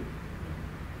you do.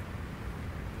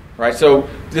 Right? So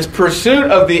this pursuit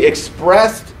of the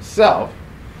expressed self,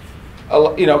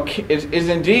 is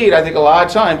indeed, I think a lot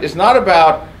of times, it's not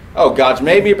about, God's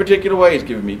made me a particular way, He's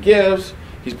given me gifts,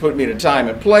 He's put me in a time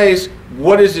and place.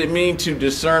 What does it mean to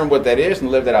discern what that is and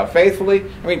live that out faithfully?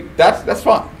 That's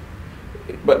fine.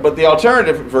 But the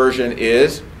alternative version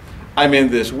is, I'm in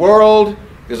this world,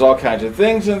 There's all kinds of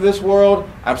things in this world.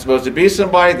 I'm supposed to be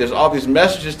somebody. There's all these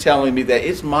messages telling me that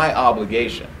it's my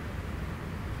obligation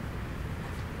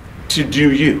to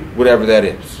do you, whatever that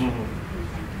is.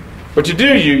 Mm-hmm. But to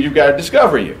do you, you've got to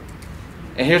discover you.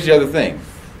 And here's the other thing.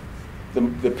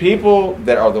 The people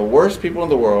that are the worst people in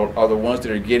the world are the ones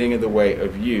that are getting in the way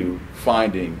of you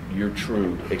finding your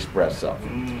true express self.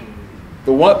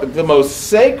 The most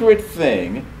sacred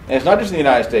thing, and it's not just in the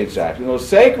United States actually, the most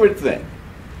sacred thing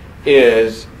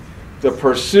is the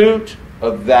pursuit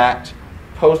of that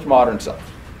postmodern self.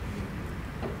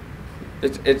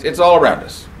 It's all around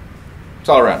us. It's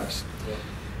all around us.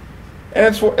 And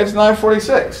it's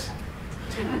 9:46.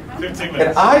 15 minutes.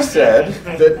 And I said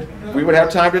that we would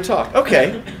have time to talk.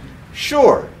 Okay,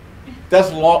 sure.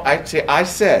 That's long. I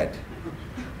said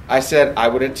I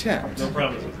would attempt. No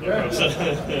promises. No promises.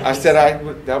 I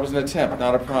said that was an attempt,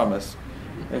 not a promise.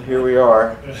 And here we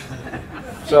are.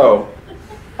 So,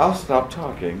 I'll stop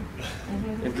talking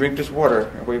and drink this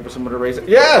water and wait for someone to raise it.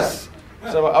 Yes!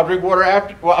 So I'll drink water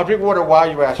after. Well, I'll drink water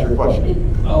while you ask your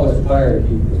question. I'll aspire to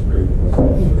keep this brief.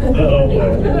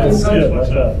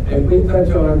 If we touch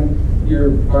on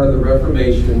your part of the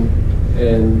Reformation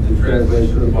and the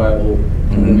translation of the Bible,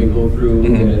 and we go through,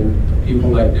 and people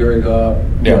like Derrida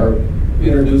are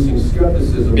introducing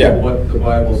skepticism of what the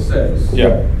Bible says.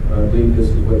 Yeah. I believe this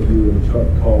is what you and Chuck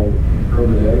call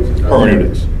hermeneutics.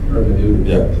 Hermeneutics. Hermeneutics.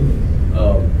 Yeah.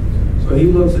 So he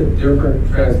looks at different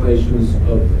translations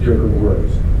of different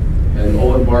words. And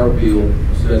Owen Barfield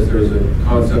says there's a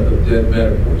concept of dead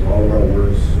metaphors. All of our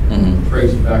words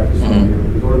trace back to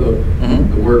something. We go to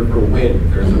the word for wind.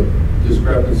 There's a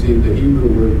discrepancy. The Hebrew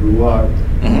word ruach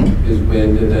is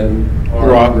wind, and then our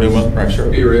word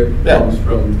spirit comes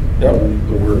from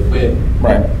the word wind.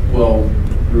 Right. Well,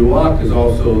 ruach is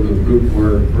also the root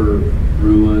word for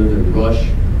ruin and rush,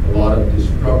 a lot of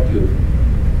destructive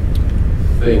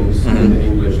things in the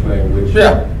English language.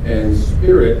 Yeah. And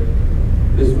spirit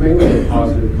is mainly a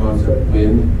positive concept.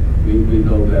 Wind, we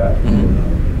know that.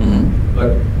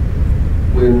 But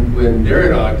when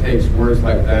Derrida takes words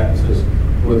like that and says,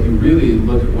 well, if you really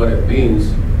look at what it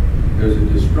means, there's a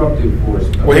destructive force.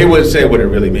 Well, he wouldn't say what it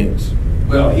really means.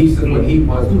 Well, he said what he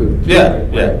wants to interpret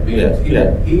what it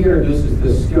means. He introduces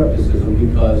this skepticism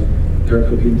because there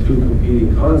could be two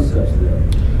competing concepts there.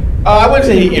 I wouldn't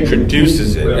say he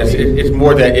introduces it. It's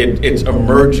more that it's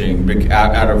emerging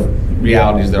out of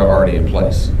realities that are already in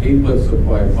place. He puts some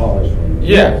fine polish on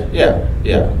it.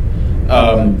 Yeah.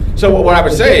 So what I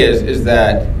would say is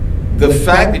that the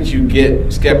fact that you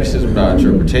get skepticism about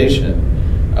interpretation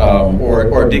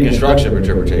or deconstruction of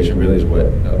interpretation really is what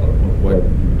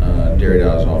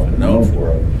Derrida is often known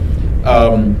for.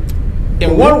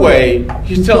 In one way,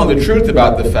 he's telling the truth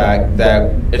about the fact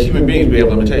that as human beings we have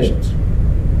limitations.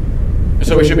 And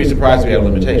so we should be surprised we have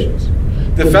limitations.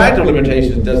 The fact of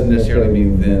limitations doesn't necessarily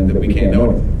mean then that we can't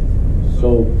know anything.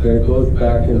 So then it goes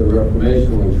back into the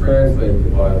Reformation when we translate the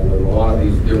Bible, and a lot of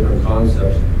these different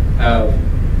concepts have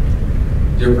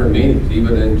different meanings.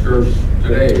 Even in church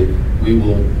today, we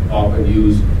will often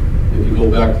use, if you go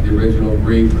back to the original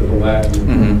Greek or the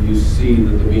Latin, you see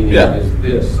that the meaning is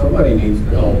this. Somebody needs to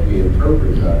help me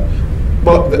interpret that.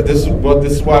 Well, this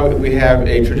is why we have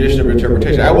a tradition of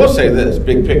interpretation. I will say this,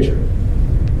 big picture.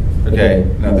 Okay,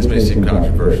 now this may seem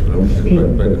controversial, but I'm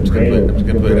just going to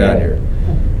put it out here.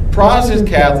 Protestants,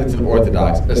 Catholics, and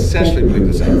Orthodox essentially believe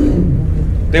the same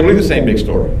thing. They believe the same big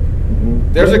story.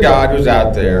 There's a God who's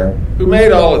out there who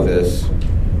made all of this.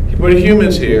 He put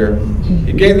humans here.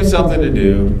 He gave them something to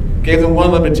do, gave them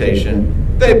one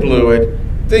limitation. They blew it.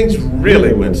 Things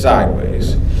really went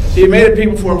sideways. He made a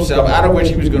people for himself out of which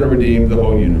he was going to redeem the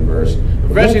whole universe.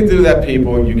 Eventually through that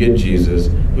people you get Jesus,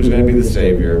 who's going to be the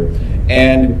Savior.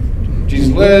 And Jesus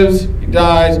lives, he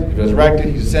dies, he's resurrected,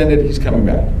 he's ascended, he's coming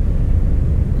back.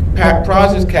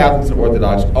 Protestants, Catholics, and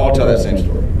Orthodox all tell that same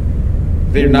story.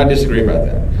 They do not disagree about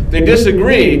that. They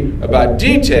disagree about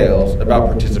details about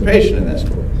participation in that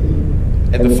story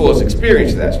and the fullest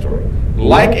experience of that story.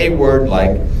 Like a word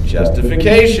like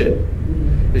justification.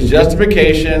 Is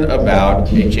justification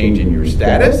about a change in your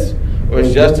status, or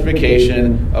is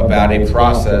justification about a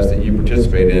process that you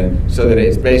participate in so that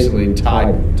it's basically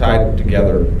tied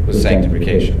together with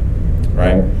sanctification,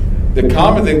 right? The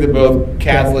common thing that both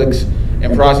Catholics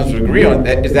and Protestants would agree on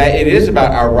is that it is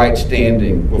about our right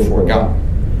standing before God.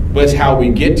 But it's how we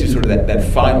get to sort of that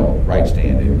final right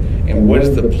standing, and what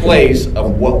is the place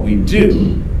of what we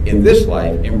do in this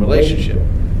life in relationship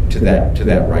to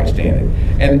that right standing.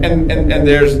 And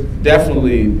there's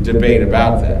definitely debate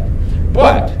about that.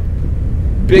 But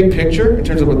big picture, in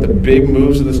terms of what the big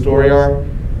moves of the story are,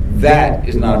 that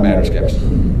is not a matter of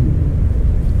skepticism.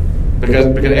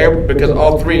 because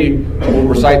all three will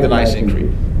recite the Nicene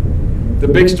Creed. The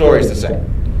big story is the same.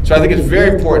 So I think it's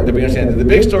very important that we understand that the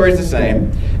big story is the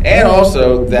same, and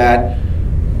also that,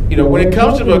 when it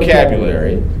comes to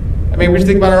vocabulary, we just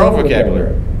think about our own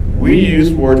vocabulary. We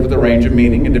use words with a range of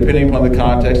meaning, and depending upon the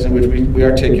context in which we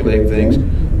articulate things,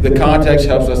 the context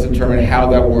helps us determine how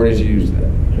that word is used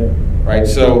then. Right?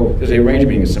 So there's a range of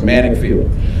meaning, a semantic field.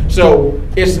 So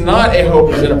it's not a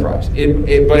hopeless enterprise,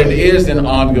 but it is an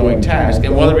ongoing task.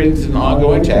 And one of the reasons it's an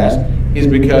ongoing task is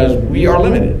because we are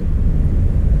limited.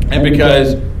 And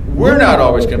because we're not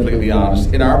always completely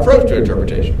honest in our approach to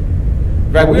interpretation.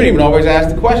 In fact, we don't even always ask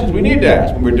the questions we need to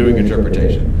ask when we're doing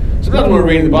interpretation. Sometimes when we're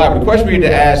reading the Bible, the question we need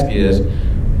to ask is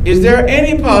there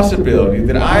any possibility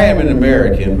that I am an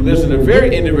American who lives in a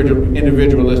very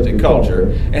individualistic culture,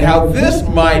 and how this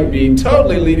might be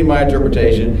totally leading my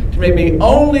interpretation to make me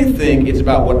only think it's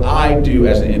about what I do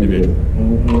as an individual,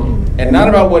 and not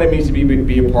about what it means to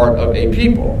be a part of a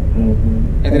people,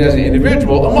 and then as an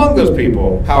individual among those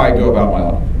people, how I go about my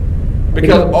life.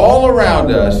 Because all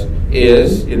around us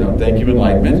is, thank you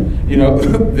Enlightenment,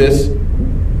 this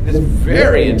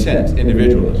very intense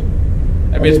individualism.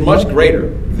 It's much greater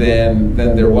than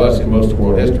there was in most of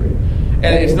world history. And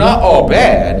it's not all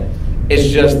bad, it's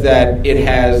just that it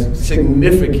has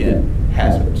significant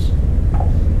hazards.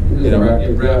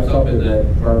 It wraps up in that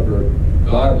part where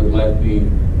God would like me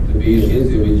to be in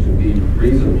His image and be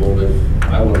reasonable, but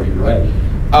I want to be right.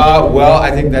 Well,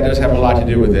 I think that does have a lot to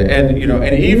do with it, and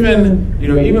even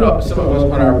some of us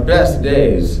on our best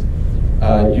days,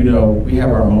 we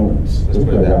have our moments. Let's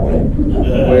put it that way,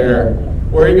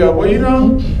 where you go, well,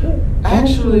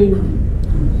 actually,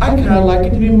 I kind of like it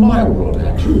to be my world.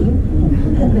 Actually,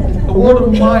 a world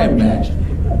of my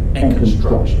imagining and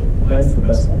construction. That's the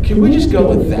best one. Can we just go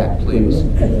with that, please?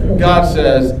 God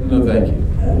says, no, thank you.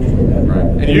 Right,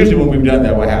 and usually when we've done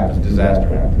that, what happens? Disaster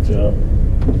happens. Yeah.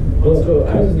 Well, so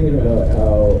I was thinking about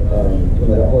how,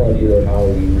 that whole idea of how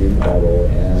we read the Bible,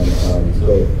 and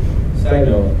so, side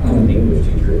note, I'm an English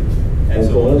teacher, and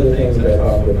so one of the things that I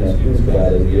talk with my students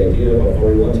about is the idea of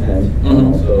authorial intent, and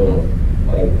also,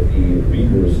 like, the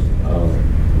reader's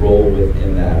role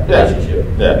within that relationship,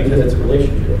 because it's a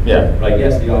relationship. Right?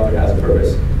 Yes, the author has a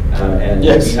purpose, and we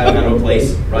have kind of a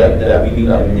place, right, that we meet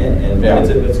them in, and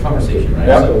it's a conversation,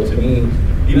 right? So to me,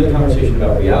 even the conversation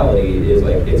about reality is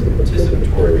like, it's a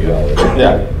participatory reality.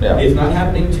 It's not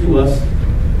happening to us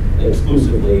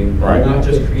exclusively. We're not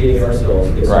just creating ourselves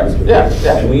exclusively.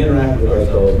 And we interact with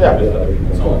ourselves with other people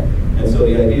and so on. And so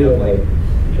the idea of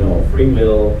free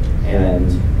will and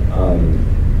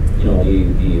the what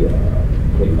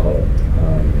do you call it?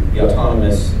 The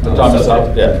autonomous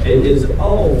subject. It is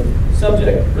all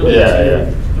subject really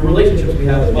to the relationships we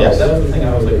have as well. That was the thing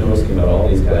I was noticing about all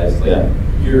these guys.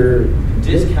 You're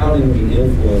discounting the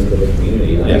influence of the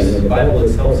community. I mean, the Bible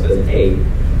itself says, hey,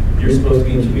 you're supposed to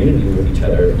be in community with each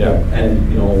other.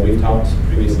 And, we've talked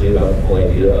previously about the whole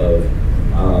idea of,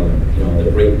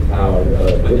 the great cloud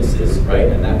of witnesses, right?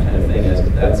 And that kind of thing, as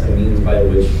that's a means by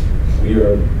which we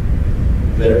are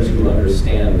better to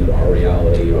understand our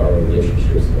reality, our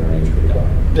relationships, and our nature with God.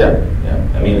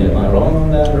 I mean, am I wrong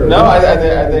on that? Or? No, I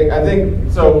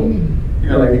think so.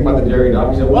 Think about the Derrida.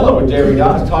 We said, well, what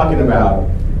Derrida is talking about,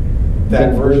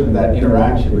 that version of that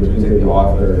interaction between, say, the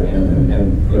author and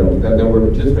that we're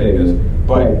participating in,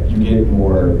 but you get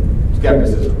more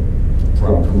skepticism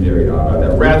from Derrida about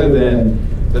that, rather than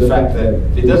the fact that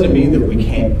it doesn't mean that we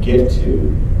can't get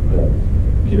to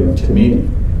meaning.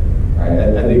 Right?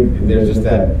 I think there's just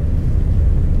that.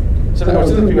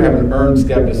 Sometimes people have an earned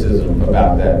skepticism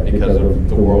about that because of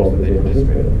the worlds that they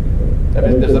participate in.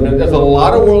 There's a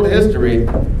lot of world history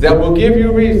that will give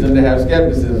you reason to have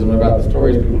skepticism about the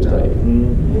stories people tell you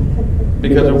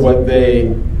because of what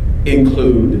they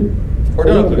include or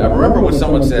don't include. I remember when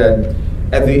someone said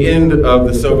at the end of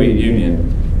the Soviet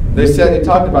Union, they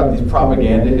talked about these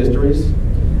propaganda histories,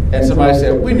 and somebody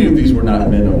said, we knew these were not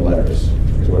mental letters,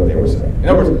 is what they were saying. In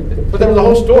other words, but there was a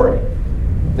whole story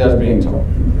that was being told.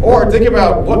 Or think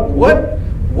about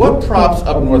what props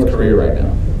up North Korea right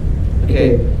now.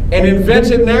 Okay, an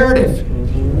invented narrative.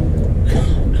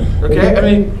 Okay,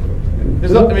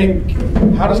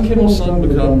 how does Kim Il-sung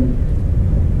become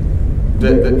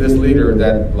this leader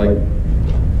that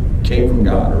came from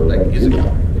God or is it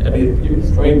God?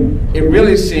 It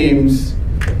really seems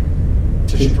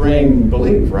to strain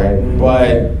belief, right?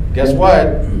 But guess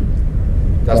what?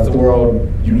 That's the world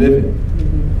you live in.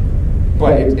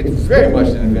 But it's very much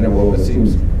an invented world that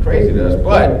seems crazy to us,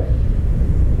 but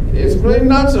it's really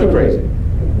not so crazy.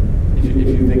 If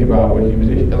you think about what humans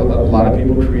do, a lot of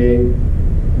people create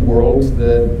worlds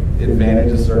that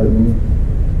advantage a certain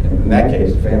in that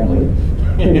case, family,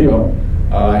 you know.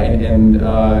 And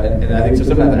I think so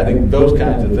sometimes I think those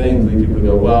kinds of things lead people to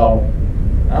go, well,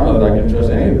 I don't know that I can trust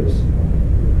any of this.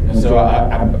 And so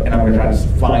I'm going to try to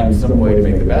find some way to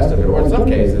make the best of it. Or in some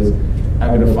cases, I'm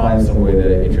going to find some way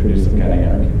to introduce some kind of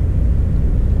anarchy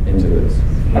into this.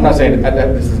 I'm not saying that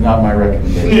this is not my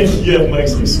recommendation. Yeah,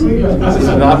 Mike's like, sweet. This is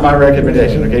not my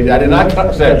recommendation, okay? I did not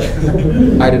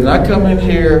come in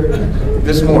here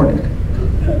this morning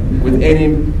with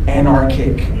any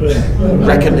anarchic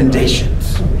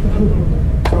recommendations.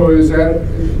 So is that,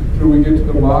 do we get to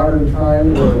the modern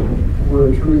time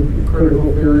where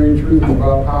critical theory, truth is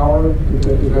about power?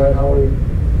 Is that how we...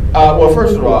 Well,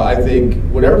 first of all, I think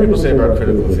whatever people say about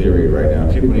critical theory right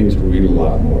now, people need to read a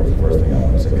lot more, is the first thing I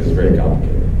want to say, because it's very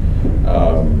complicated.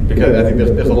 Because I think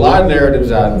there's a lot of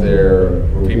narratives out there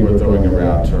where people are throwing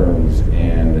around terms,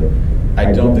 and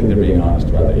I don't think they're being honest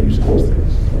about their use of those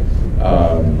things.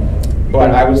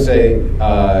 But I would say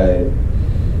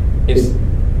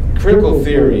critical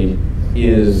theory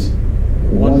is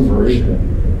one version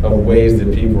of ways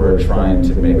that people are trying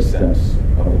to make sense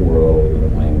of the world, and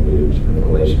the language, and the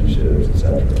relationships,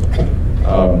 etc.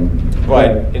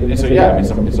 So yeah, I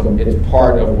mean, it's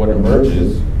part of what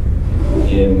emerges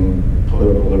in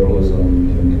political liberalism,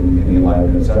 in the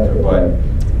Enlightenment, etc. But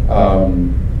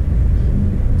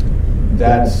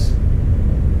that's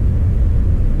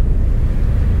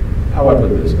how I put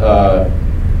this.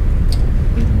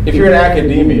 If you're in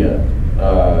academia,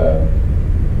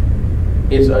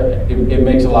 it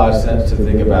makes a lot of sense to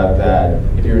think about that.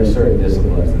 If you're in certain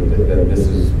disciplines, that this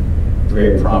is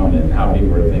very prominent in how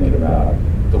people are thinking about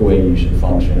the way you should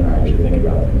function or how you should think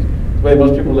about things. The way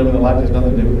most people live in their life has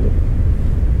nothing to do with it.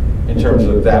 In terms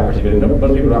of that particular,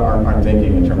 most people aren't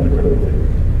thinking in terms of critical theory.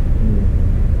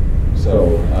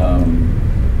 So,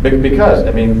 because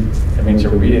I mean, to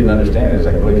read it and understand it is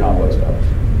like really complex stuff.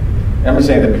 I'm not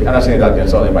saying that to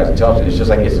insult anybody's intelligence. It's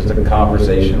just a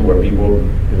conversation where people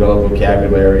develop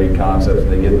vocabulary and concepts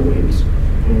and they get in the weeds.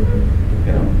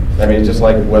 You know, I mean, it's just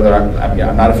like whether I'm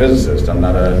not a physicist, I'm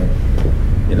not a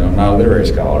literary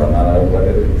scholar,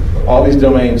 all these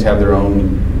domains have their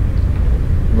own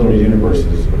little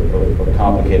universes of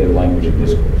complicated language and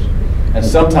discourse, and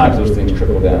sometimes those things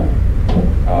trickle down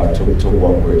to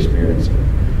what we're experiencing.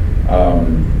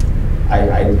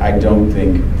 I don't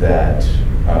think that.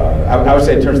 I would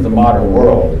say in terms of the modern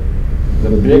world, the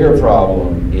bigger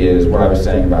problem is what I was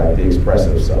saying about the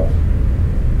expressive self.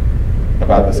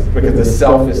 About this, because the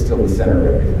self is still the center of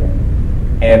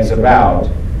everything. And it's about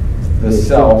the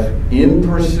self in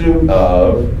pursuit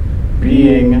of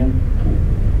being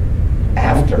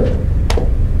after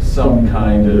some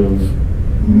kind of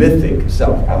mythic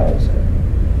self, I like to say.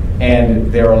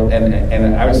 And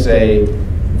I would say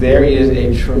there is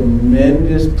a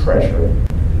tremendous pressure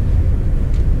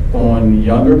on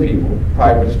younger people,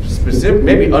 probably specific,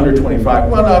 maybe under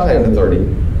 25, well, no, I'll say under 30,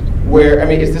 where, I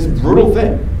mean, it's this brutal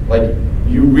thing. Like,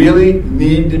 you really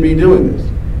need to be doing this.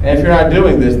 And if you're not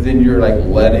doing this, then you're like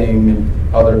letting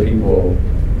other people,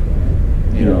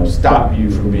 you know, stop you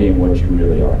from being what you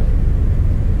really are.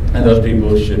 And those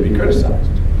people should be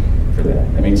criticized for that.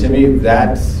 I mean, to me,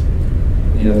 that's,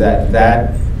 you know,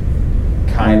 that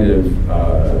kind of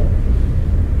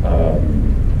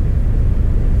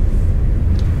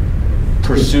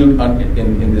pursuit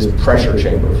in this pressure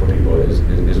chamber for people is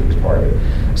part of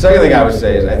it. Second thing I would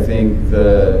say is I think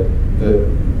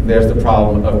there's the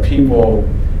problem of people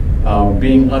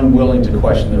being unwilling to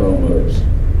question their own motives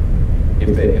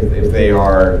if they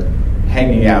are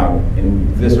hanging out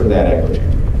in this or that echo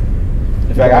chamber.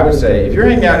 In fact, I would say if you're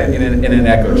hanging out in an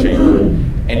echo chamber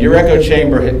and your echo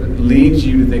chamber leads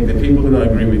you to think that people who don't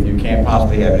agree with you can't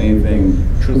possibly have anything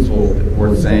truthful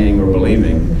worth saying or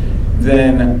believing,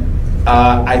 then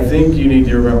I think you need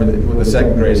to remember that what the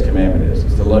second greatest commandment is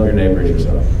to love your neighbor as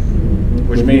yourself,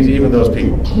 which means even those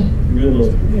people.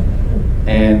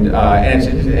 And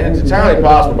it's entirely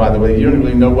possible, by the way, you don't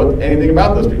really know anything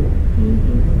about those people.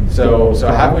 So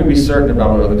how can we be certain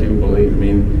about what other people believe? I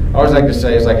mean, I always like to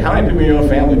say, it's like, how many people in your own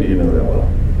family do you know that well?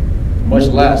 Much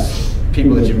less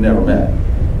people that you've never met,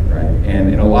 right?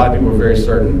 And a lot of people are very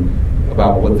certain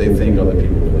about what they think other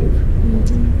people believe.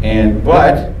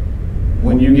 But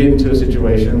when you get into a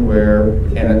situation where,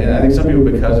 and I think some people,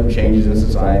 because of changes in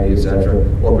society, etc.,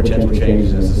 or potential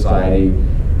changes in society,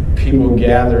 people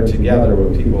gather together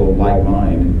with people of like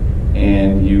mind,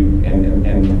 and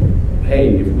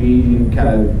hey, if we kind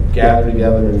of gather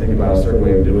together and think about a certain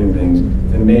way of doing things,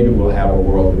 then maybe we'll have a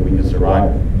world that we can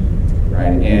survive in,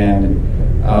 right? And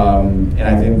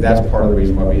I think that's part of the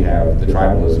reason why we have the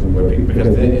tribalism, where people,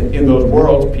 because in those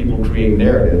worlds, people create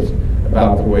narratives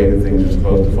about the way that things are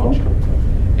supposed to function.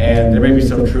 And there may be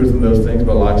some truth in those things,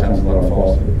 but a lot of times a lot of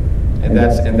falsehood. And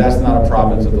that's not a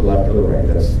province of the left or the right.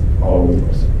 That's all over the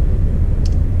place.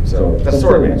 So that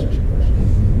sort of answers your question.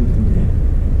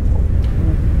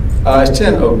 It's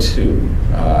 10:02.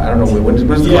 I don't know, when's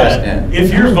the class end?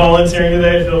 If you're volunteering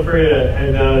today, feel free to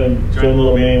head down and join the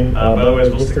little meeting. Otherwise,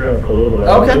 we'll stick around for a little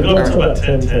while. Okay. We'll go up until about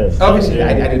 10:10. Okay, see,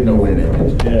 I didn't know when it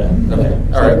ended. Yeah. Okay,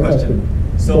 all right, question.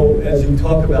 So as you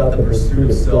talk about the pursuit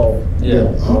of self, Yeah.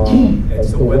 and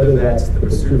so whether that's the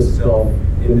pursuit of self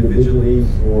individually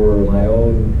for my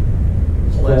own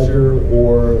pleasure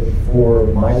or for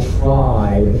my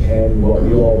tribe and what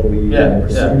we all believe Yeah, in the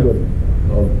pursuit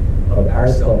of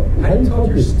ourselves, how do you talk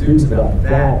to your students about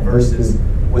that versus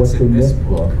what's in this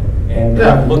book and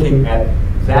Yeah. looking at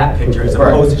that picture as Right.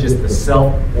 opposed to just the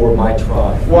self or my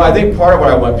tribe? Well, I think part of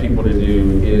what I want people to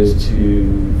do is to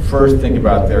first think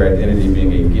about their identity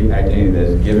being an identity that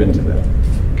is given to them,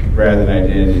 rather than an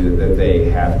identity that they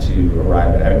have to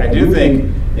arrive at. I do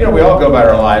think, we all go about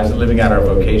our lives living out our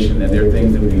vocation, and there are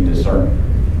things that we can discern,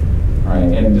 right?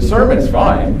 And discernment is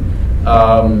fine,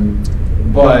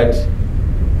 but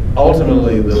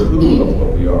ultimately the who of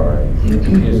what we are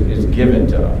is given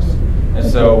to us. And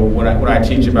so when I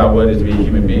teach about what it is to be a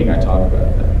human being, I talk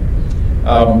about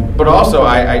that. But also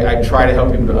I try to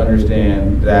help people to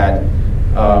understand that,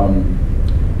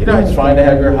 it's fine to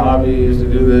have your hobbies, to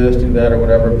do this, do that, or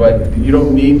whatever, but you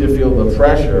don't need to feel the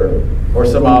pressure or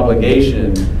some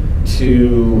obligation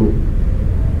to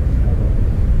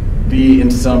be in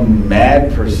some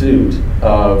mad pursuit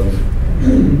of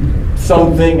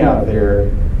something out there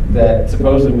that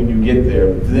supposedly when you get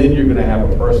there, then you're going to have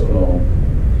a personal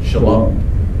shalom.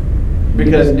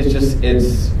 Because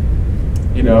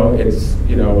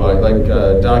like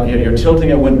Doc, you're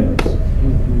tilting at windmills.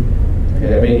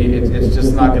 Okay, I mean, it's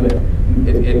just not going to.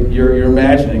 You're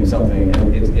imagining something,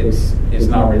 and it's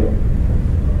not real,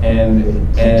 and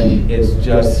it's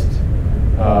just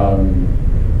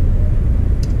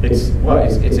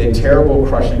it's a terrible,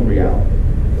 crushing reality,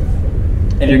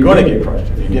 and you're going to get crushed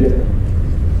if you get there,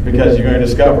 because you're going to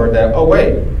discover that, oh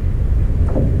wait,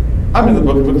 I'm in the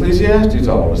book of Ecclesiastes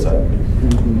all of a sudden,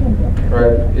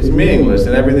 right? It's meaningless,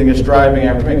 and everything is striving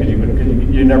after me because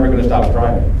you're never going to stop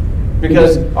striving.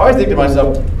 Because I always think to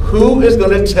myself, who is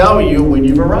going to tell you when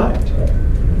you've arrived?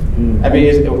 I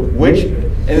mean,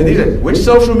 which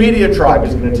social media tribe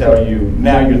is going to tell you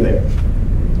now you're there?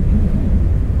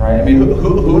 Right? I mean,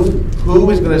 who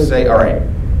is going to say, all right,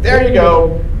 there you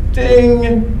go,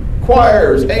 ding,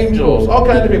 choirs, angels, all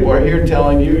kinds of people are here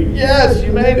telling you, yes,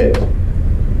 you made it.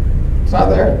 It's not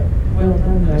there. Well,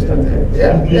 It's not there.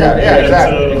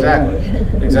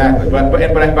 Exactly.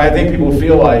 But I think people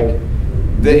feel like,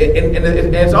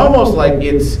 and it's almost like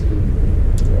it's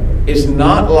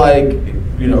not like,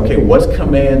 okay, what's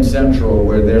Command Central,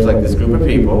 where there's like this group of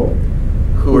people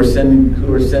who are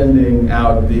sending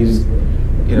out these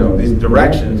these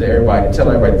directions to everybody, to tell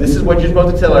everybody, this is what you're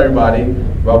supposed to tell everybody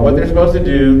about what they're supposed to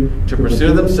do to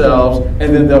pursue themselves,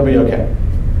 and then they'll be okay.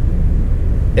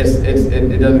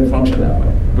 It doesn't function that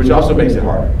way, which also makes it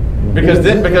harder. Because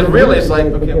really it's like,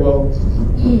 okay, well,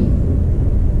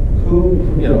 who,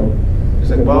 it's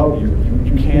like, well,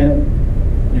 you can't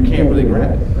really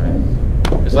grab it, right?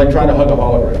 It's like trying to hug a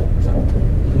hologram or something.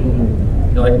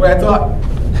 You're like, well, I thought.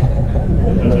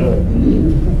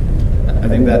 I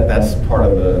think that's part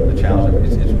of the challenge.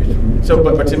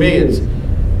 But to me,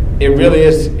 it really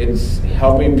is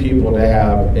helping people to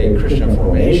have a Christian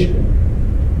formation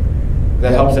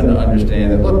that helps them to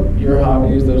understand that, look, your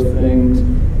hobbies, those things,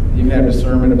 you can have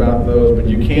discernment about those, but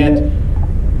you can't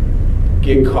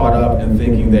get caught up in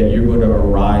thinking that you're going to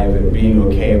arrive at being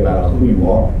okay about who you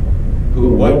are,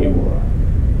 what you are,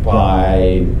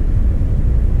 by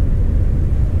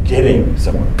getting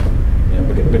somewhere.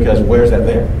 Because where's that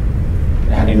there?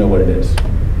 And how do you know what it is?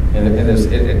 And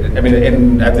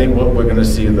I think we're going to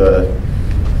see the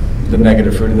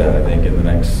negative fruit of that, I think, in the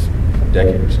next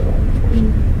decade or so,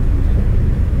 unfortunately.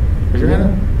 Raise your hand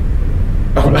up?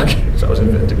 Oh, okay. So I was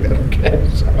inventing that. Okay.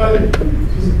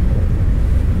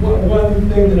 One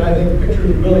thing that I think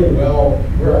pictures really well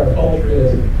where our culture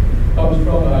is comes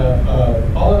from a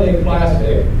holiday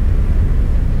classic,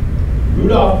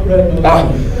 Rudolph the Red-Nosed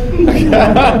Reindeer.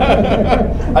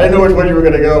 I didn't know which one you were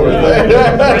going to go with.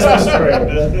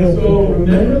 So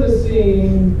remember the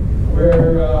scene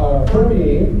where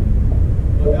Herbie,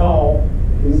 the elf,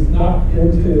 is not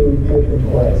into making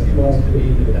toys. He wants to be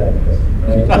the dentist.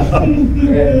 Right?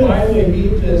 And finally he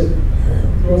just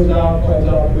throws it out, climbs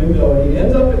out the window, and he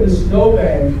ends up in the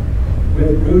snowbank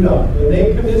with Rudolph. And they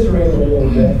commiserate a little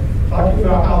bit, talking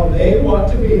about how they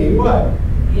want to be what?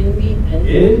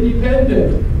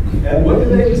 Independent. And what do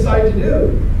they decide to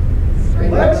do?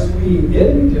 let's be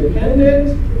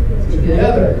independent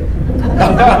together.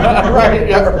 Right,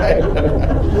 yeah, right.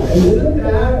 And isn't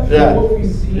that Yeah. what we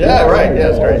see? Yeah, right,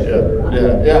 yeah, that's great,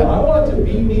 yeah. I want to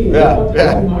be me, Yeah, I want to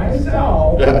yeah. be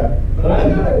myself, Yeah. but I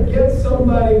gotta get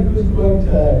somebody who's going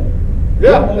to.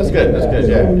 Yeah, that's good, yeah, So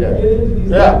yeah. get into these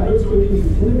Yeah. groups so we can be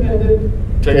independent.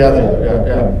 Together,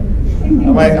 yeah. I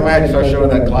might start showing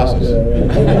that in classes.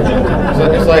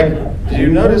 It's like, do you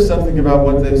notice something about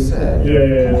what they said?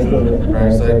 Yeah.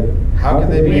 Right, it's like, how can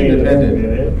they be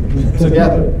independent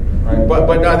together? Right,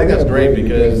 but no, I think that's great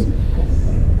because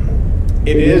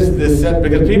it is this sense,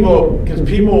 because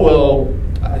people will,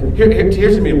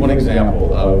 here's to me one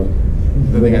example of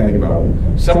the thing I think about.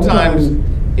 Sometimes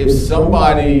if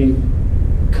somebody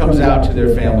comes out to their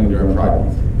family during Pride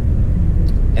Month,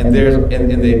 and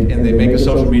they make a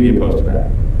social media post about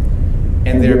it,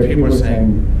 and there are people who are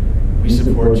saying, we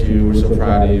support you, we're so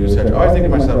proud of you, etc. I think to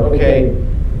myself, okay,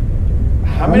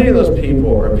 how many of those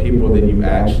people are people that you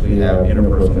actually have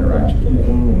interpersonal interactions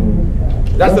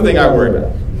with? That's the thing I worry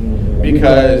about.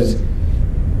 Because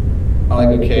I'm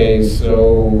like, okay,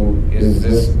 so is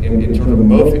this, in terms of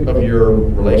most of your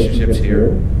relationships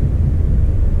here,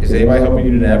 is anybody helping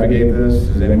you to navigate this?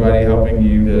 Is anybody helping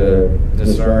you to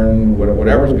discern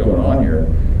whatever's going on here?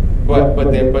 But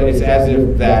it's as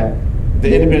if that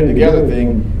the independent together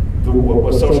thing,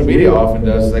 what social media often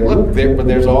does is like, look, but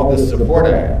there's all this support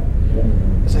I have.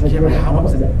 It's like, yeah, but how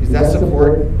much is that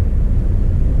support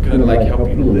going to like help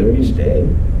you to live each day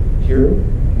here?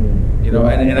 You know,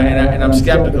 and I'm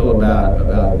skeptical about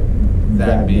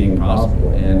that being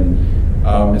possible, and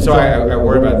so I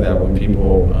worry about that when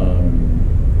people.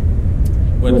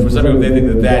 When for some people they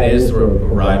think that is sort of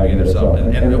arriving in itself,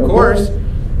 and of course,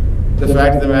 the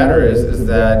fact of the matter is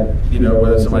that, you know,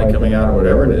 whether somebody coming out or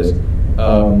whatever it is,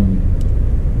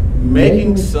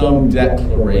 making some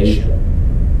declaration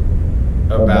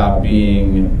about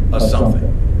being a something,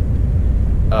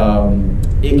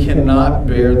 it cannot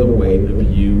bear the weight of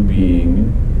you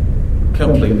being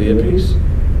completely at peace.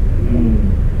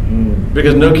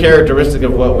 Because no characteristic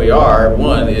of what we are,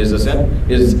 one, is the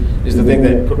thing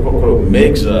that quote unquote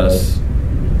makes us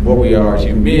what we are as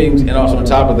human beings, and also on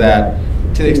top of that,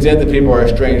 to the extent that people are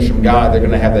estranged from God, they're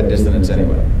going to have that dissonance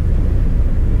anyway.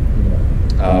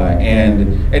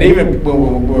 And even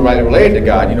when we're related to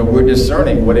God, you know, we're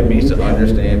discerning what it means to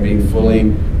understand being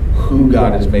fully who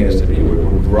God has made us to be. We're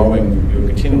growing, we're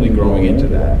continually growing into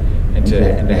that, and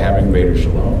to having greater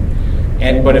shalom.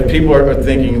 But if people are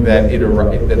thinking that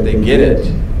that they get it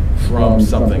from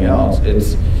something else,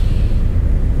 it's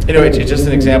just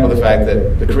an example of the fact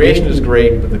that the creation is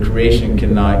great, but the creation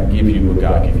cannot give you what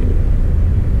God can give you.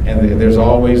 And there's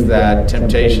always that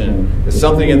temptation that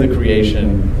something in the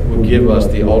creation will give us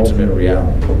the ultimate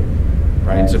reality,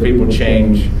 right? So people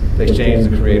change the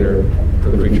creator for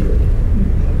the creature,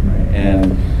 right?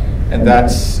 And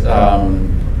that's.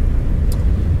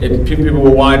 People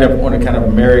will wind up on a kind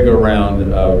of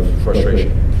merry-go-round of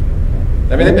frustration.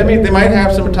 I mean, they might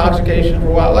have some intoxication for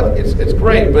a while. Look, it's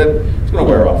great, but it's going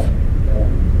to wear off.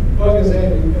 Well, I was going to say,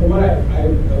 and what I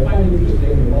find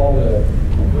interesting in all the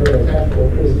textual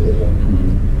criticism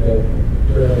that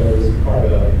Jeremy is part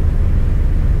of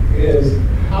is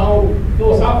how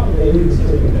philosophically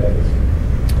inconsistent that is.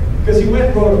 Because he went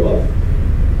and wrote a book.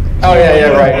 Oh yeah,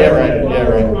 right.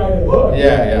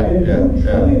 Yeah. And you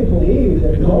truly believe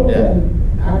that no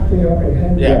one actually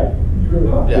apprehended your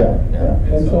thought. Yeah.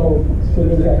 And so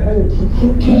there's that kind of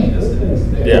distance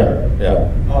there. Yeah.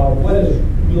 What is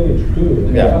really true?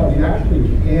 And how we actually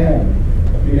can.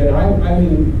 Because I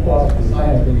mean philosophy,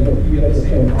 science, but you get the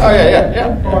same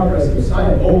progress of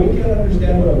science. Oh, we can't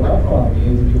understand what electron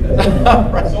means because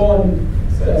someone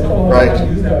said someone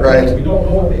used that word. We don't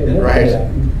know what they did. Right.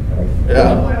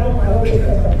 Yeah. I don't think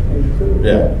that's actually true.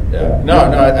 Yeah. No,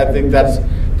 I think that's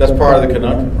part of the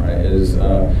conundrum, right?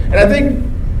 And I think,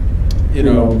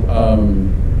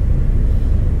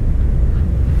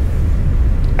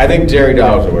 I think Jerry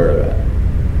Dow's aware of that.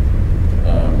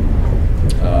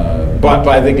 But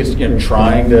I think it's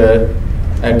trying to,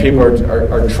 and people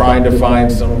are trying to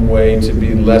find some way to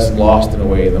be less lost in a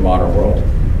way in the modern world,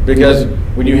 because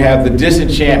when you have the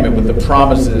disenchantment with the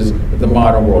promises that the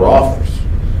modern world offers,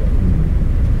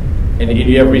 and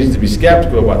you have reasons to be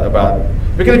skeptical about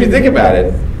because if you think about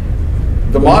it,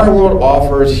 the modern world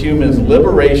offers humans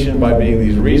liberation by being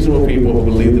these reasonable people who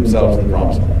believe themselves in the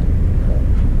promised land,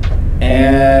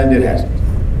 and it hasn't.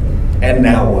 And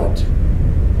now what?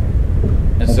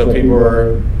 And so people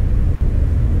are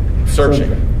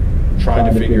searching, trying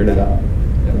to figure it out.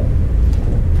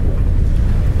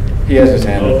 He has his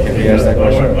hand up. Can he ask that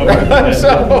question? Okay.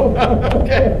 So,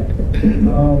 okay. I'm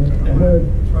going to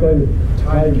try try to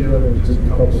tie together just a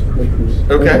couple scriptures.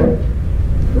 Okay.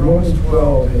 In Romans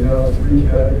 12, they have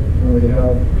they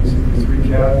have basically three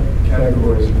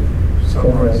categories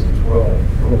summarized in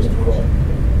 12, Romans 12.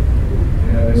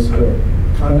 And it's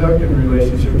conduct in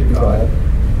relationship to God,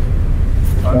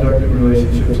 conduct in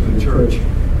relationship to the church,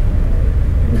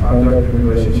 and conduct in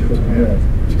relationship to men,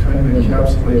 which kind of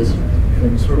encapsulates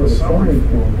in sort of a summary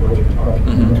form what you're talking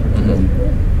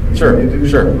about. Sure,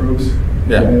 Individual groups,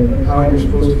 Yeah. and how you're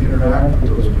supposed to interact with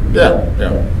those groups. Yeah.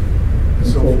 And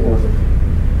so forth.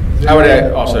 I would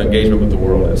add also engagement with the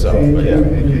world itself. But yeah.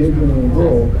 Engagement with the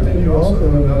world. But then you also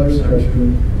have another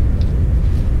section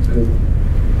that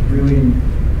really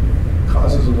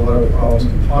causes a lot of problems.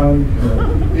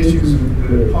 Issues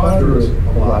that ponder us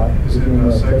a lot is in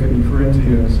 2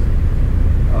 Corinthians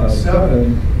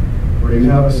 7, where you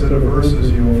have a set of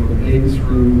verses, from 8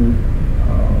 through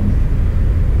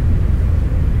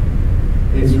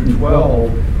 12,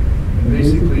 and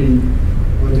basically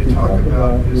what they talk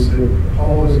about is that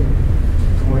Paul is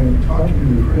talking to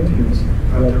the Corinthians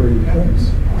about their repentance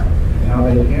and how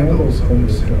they handle some of their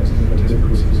sins and their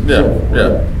differences.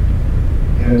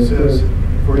 And it says,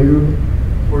 for you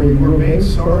were made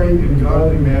sorry in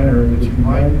godly manner, that you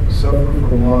might suffer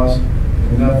from loss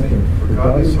in nothing. For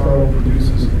godly sorrow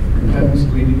produces repentance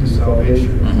leading to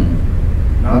salvation,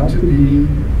 not to be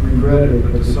regretted,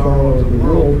 but the sorrow of the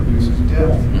world produces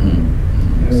death.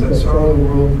 And it's that sorrow of the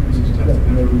world produces death.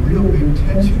 And there's a real big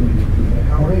tension between that.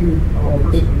 How a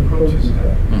person approaches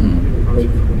that? You approach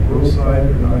it from the world side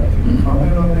or not? Can you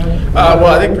comment on that?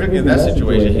 Well, I think particularly in that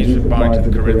situation, he's responding to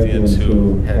the Corinthians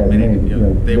who had many,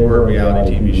 they were a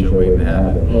reality TV show waiting to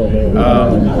happen.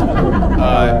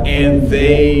 And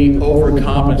they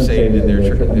overcompensated in their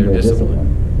discipline,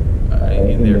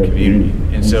 in their community.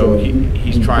 And so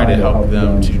he's trying to help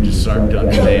them to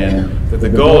understand that the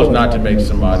goal is not to make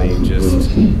somebody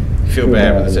just feel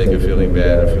bad for the sake of feeling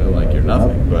bad or feeling like you're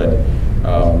nothing, but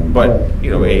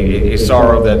a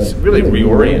sorrow that's really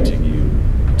reorienting you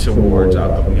towards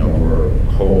a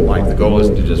whole life. The goal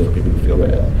isn't just for people to feel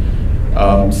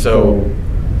bad. So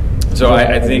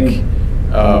I think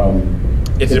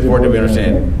it's important that we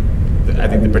understand. I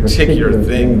think the particular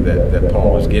thing that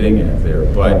Paul was getting at there,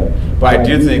 but I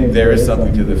do think there is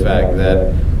something to the fact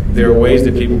that there are ways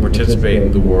that people participate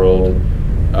in the world,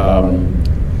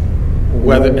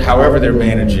 however they're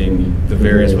managing the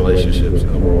various relationships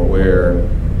in the world, where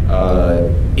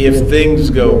if things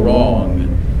go wrong,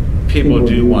 people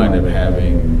do wind up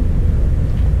having,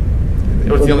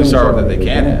 the only sorrow that they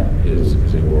can have is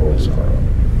a worldly sorrow,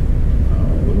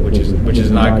 which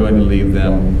is not going to leave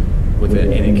them with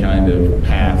any kind of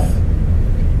path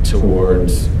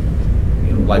towards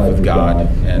life with God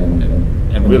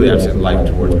and really I'd say life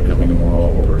towards becoming a more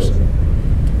whole person.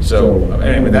 So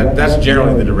anyway, that's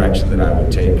generally the direction that I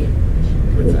would take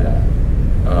with that.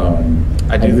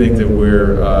 I do think that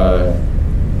we're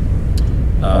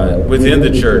within the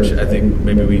church. I think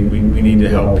maybe we need to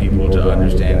help people to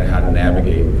understand how to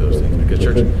navigate those things, because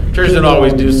churches don't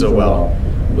always do so well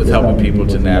with helping people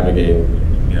to navigate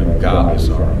godly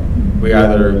sorrow. We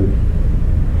either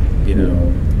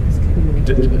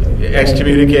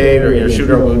excommunicate or shoot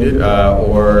our wounded,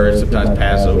 or sometimes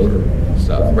pass over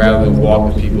stuff, rather than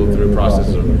walk with people through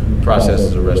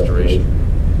processes of restoration.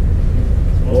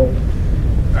 All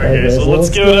right, guys, so let's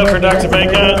give it up for Dr.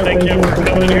 Benka. Thank you for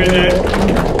coming here today.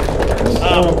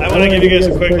 I want to give you guys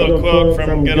a quick little quote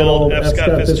from good old F.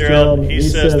 Scott Fitzgerald. He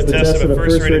says, "The test of a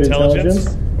first-rate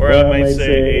intelligence, or I might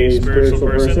say a spiritual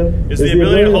person, is the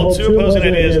ability to hold two opposing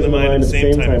ideas in the mind at the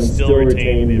same time and still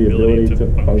retain the ability to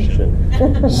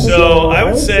function." So I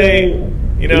would say,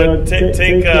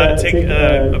 take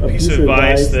a piece of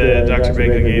advice that Dr.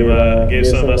 Benka gave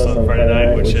some of us on Friday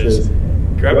night, which is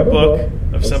grab a book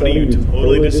of somebody you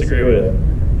totally disagree with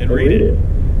and read it.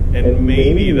 And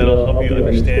maybe that'll help you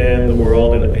understand the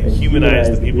world and humanize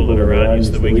the people that are around you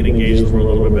so that we can engage the world a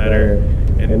little bit better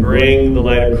and bring the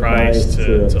light of Christ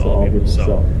to all people.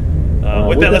 So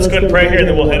with that, let's go ahead and pray here, and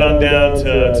then we'll head on down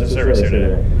to service here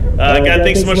today. God,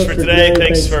 thanks so much for today.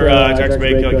 Thanks for Dr.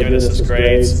 Benka giving us this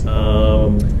great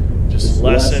just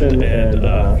lesson and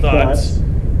thoughts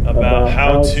about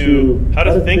how to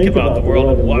think about the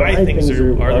world and why things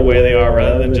are the way they are,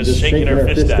 rather than just shaking our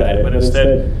fist at it, but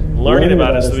instead learning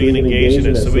about it so we can engage in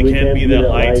it, so we can be that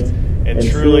light and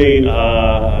truly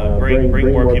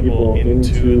bring more people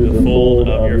into the fold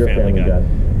of your family, God.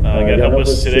 God, help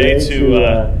us today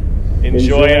to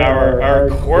enjoy our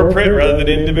corporate rather than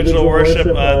individual worship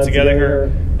together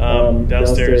here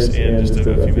downstairs in just a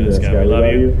few minutes, God. We love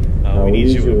you. We need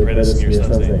you. We pray this in your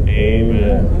son's name.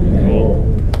 Amen. Cool.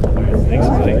 All right, thanks,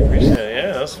 buddy. Appreciate it.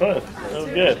 Yeah, that was fun. That was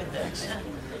good.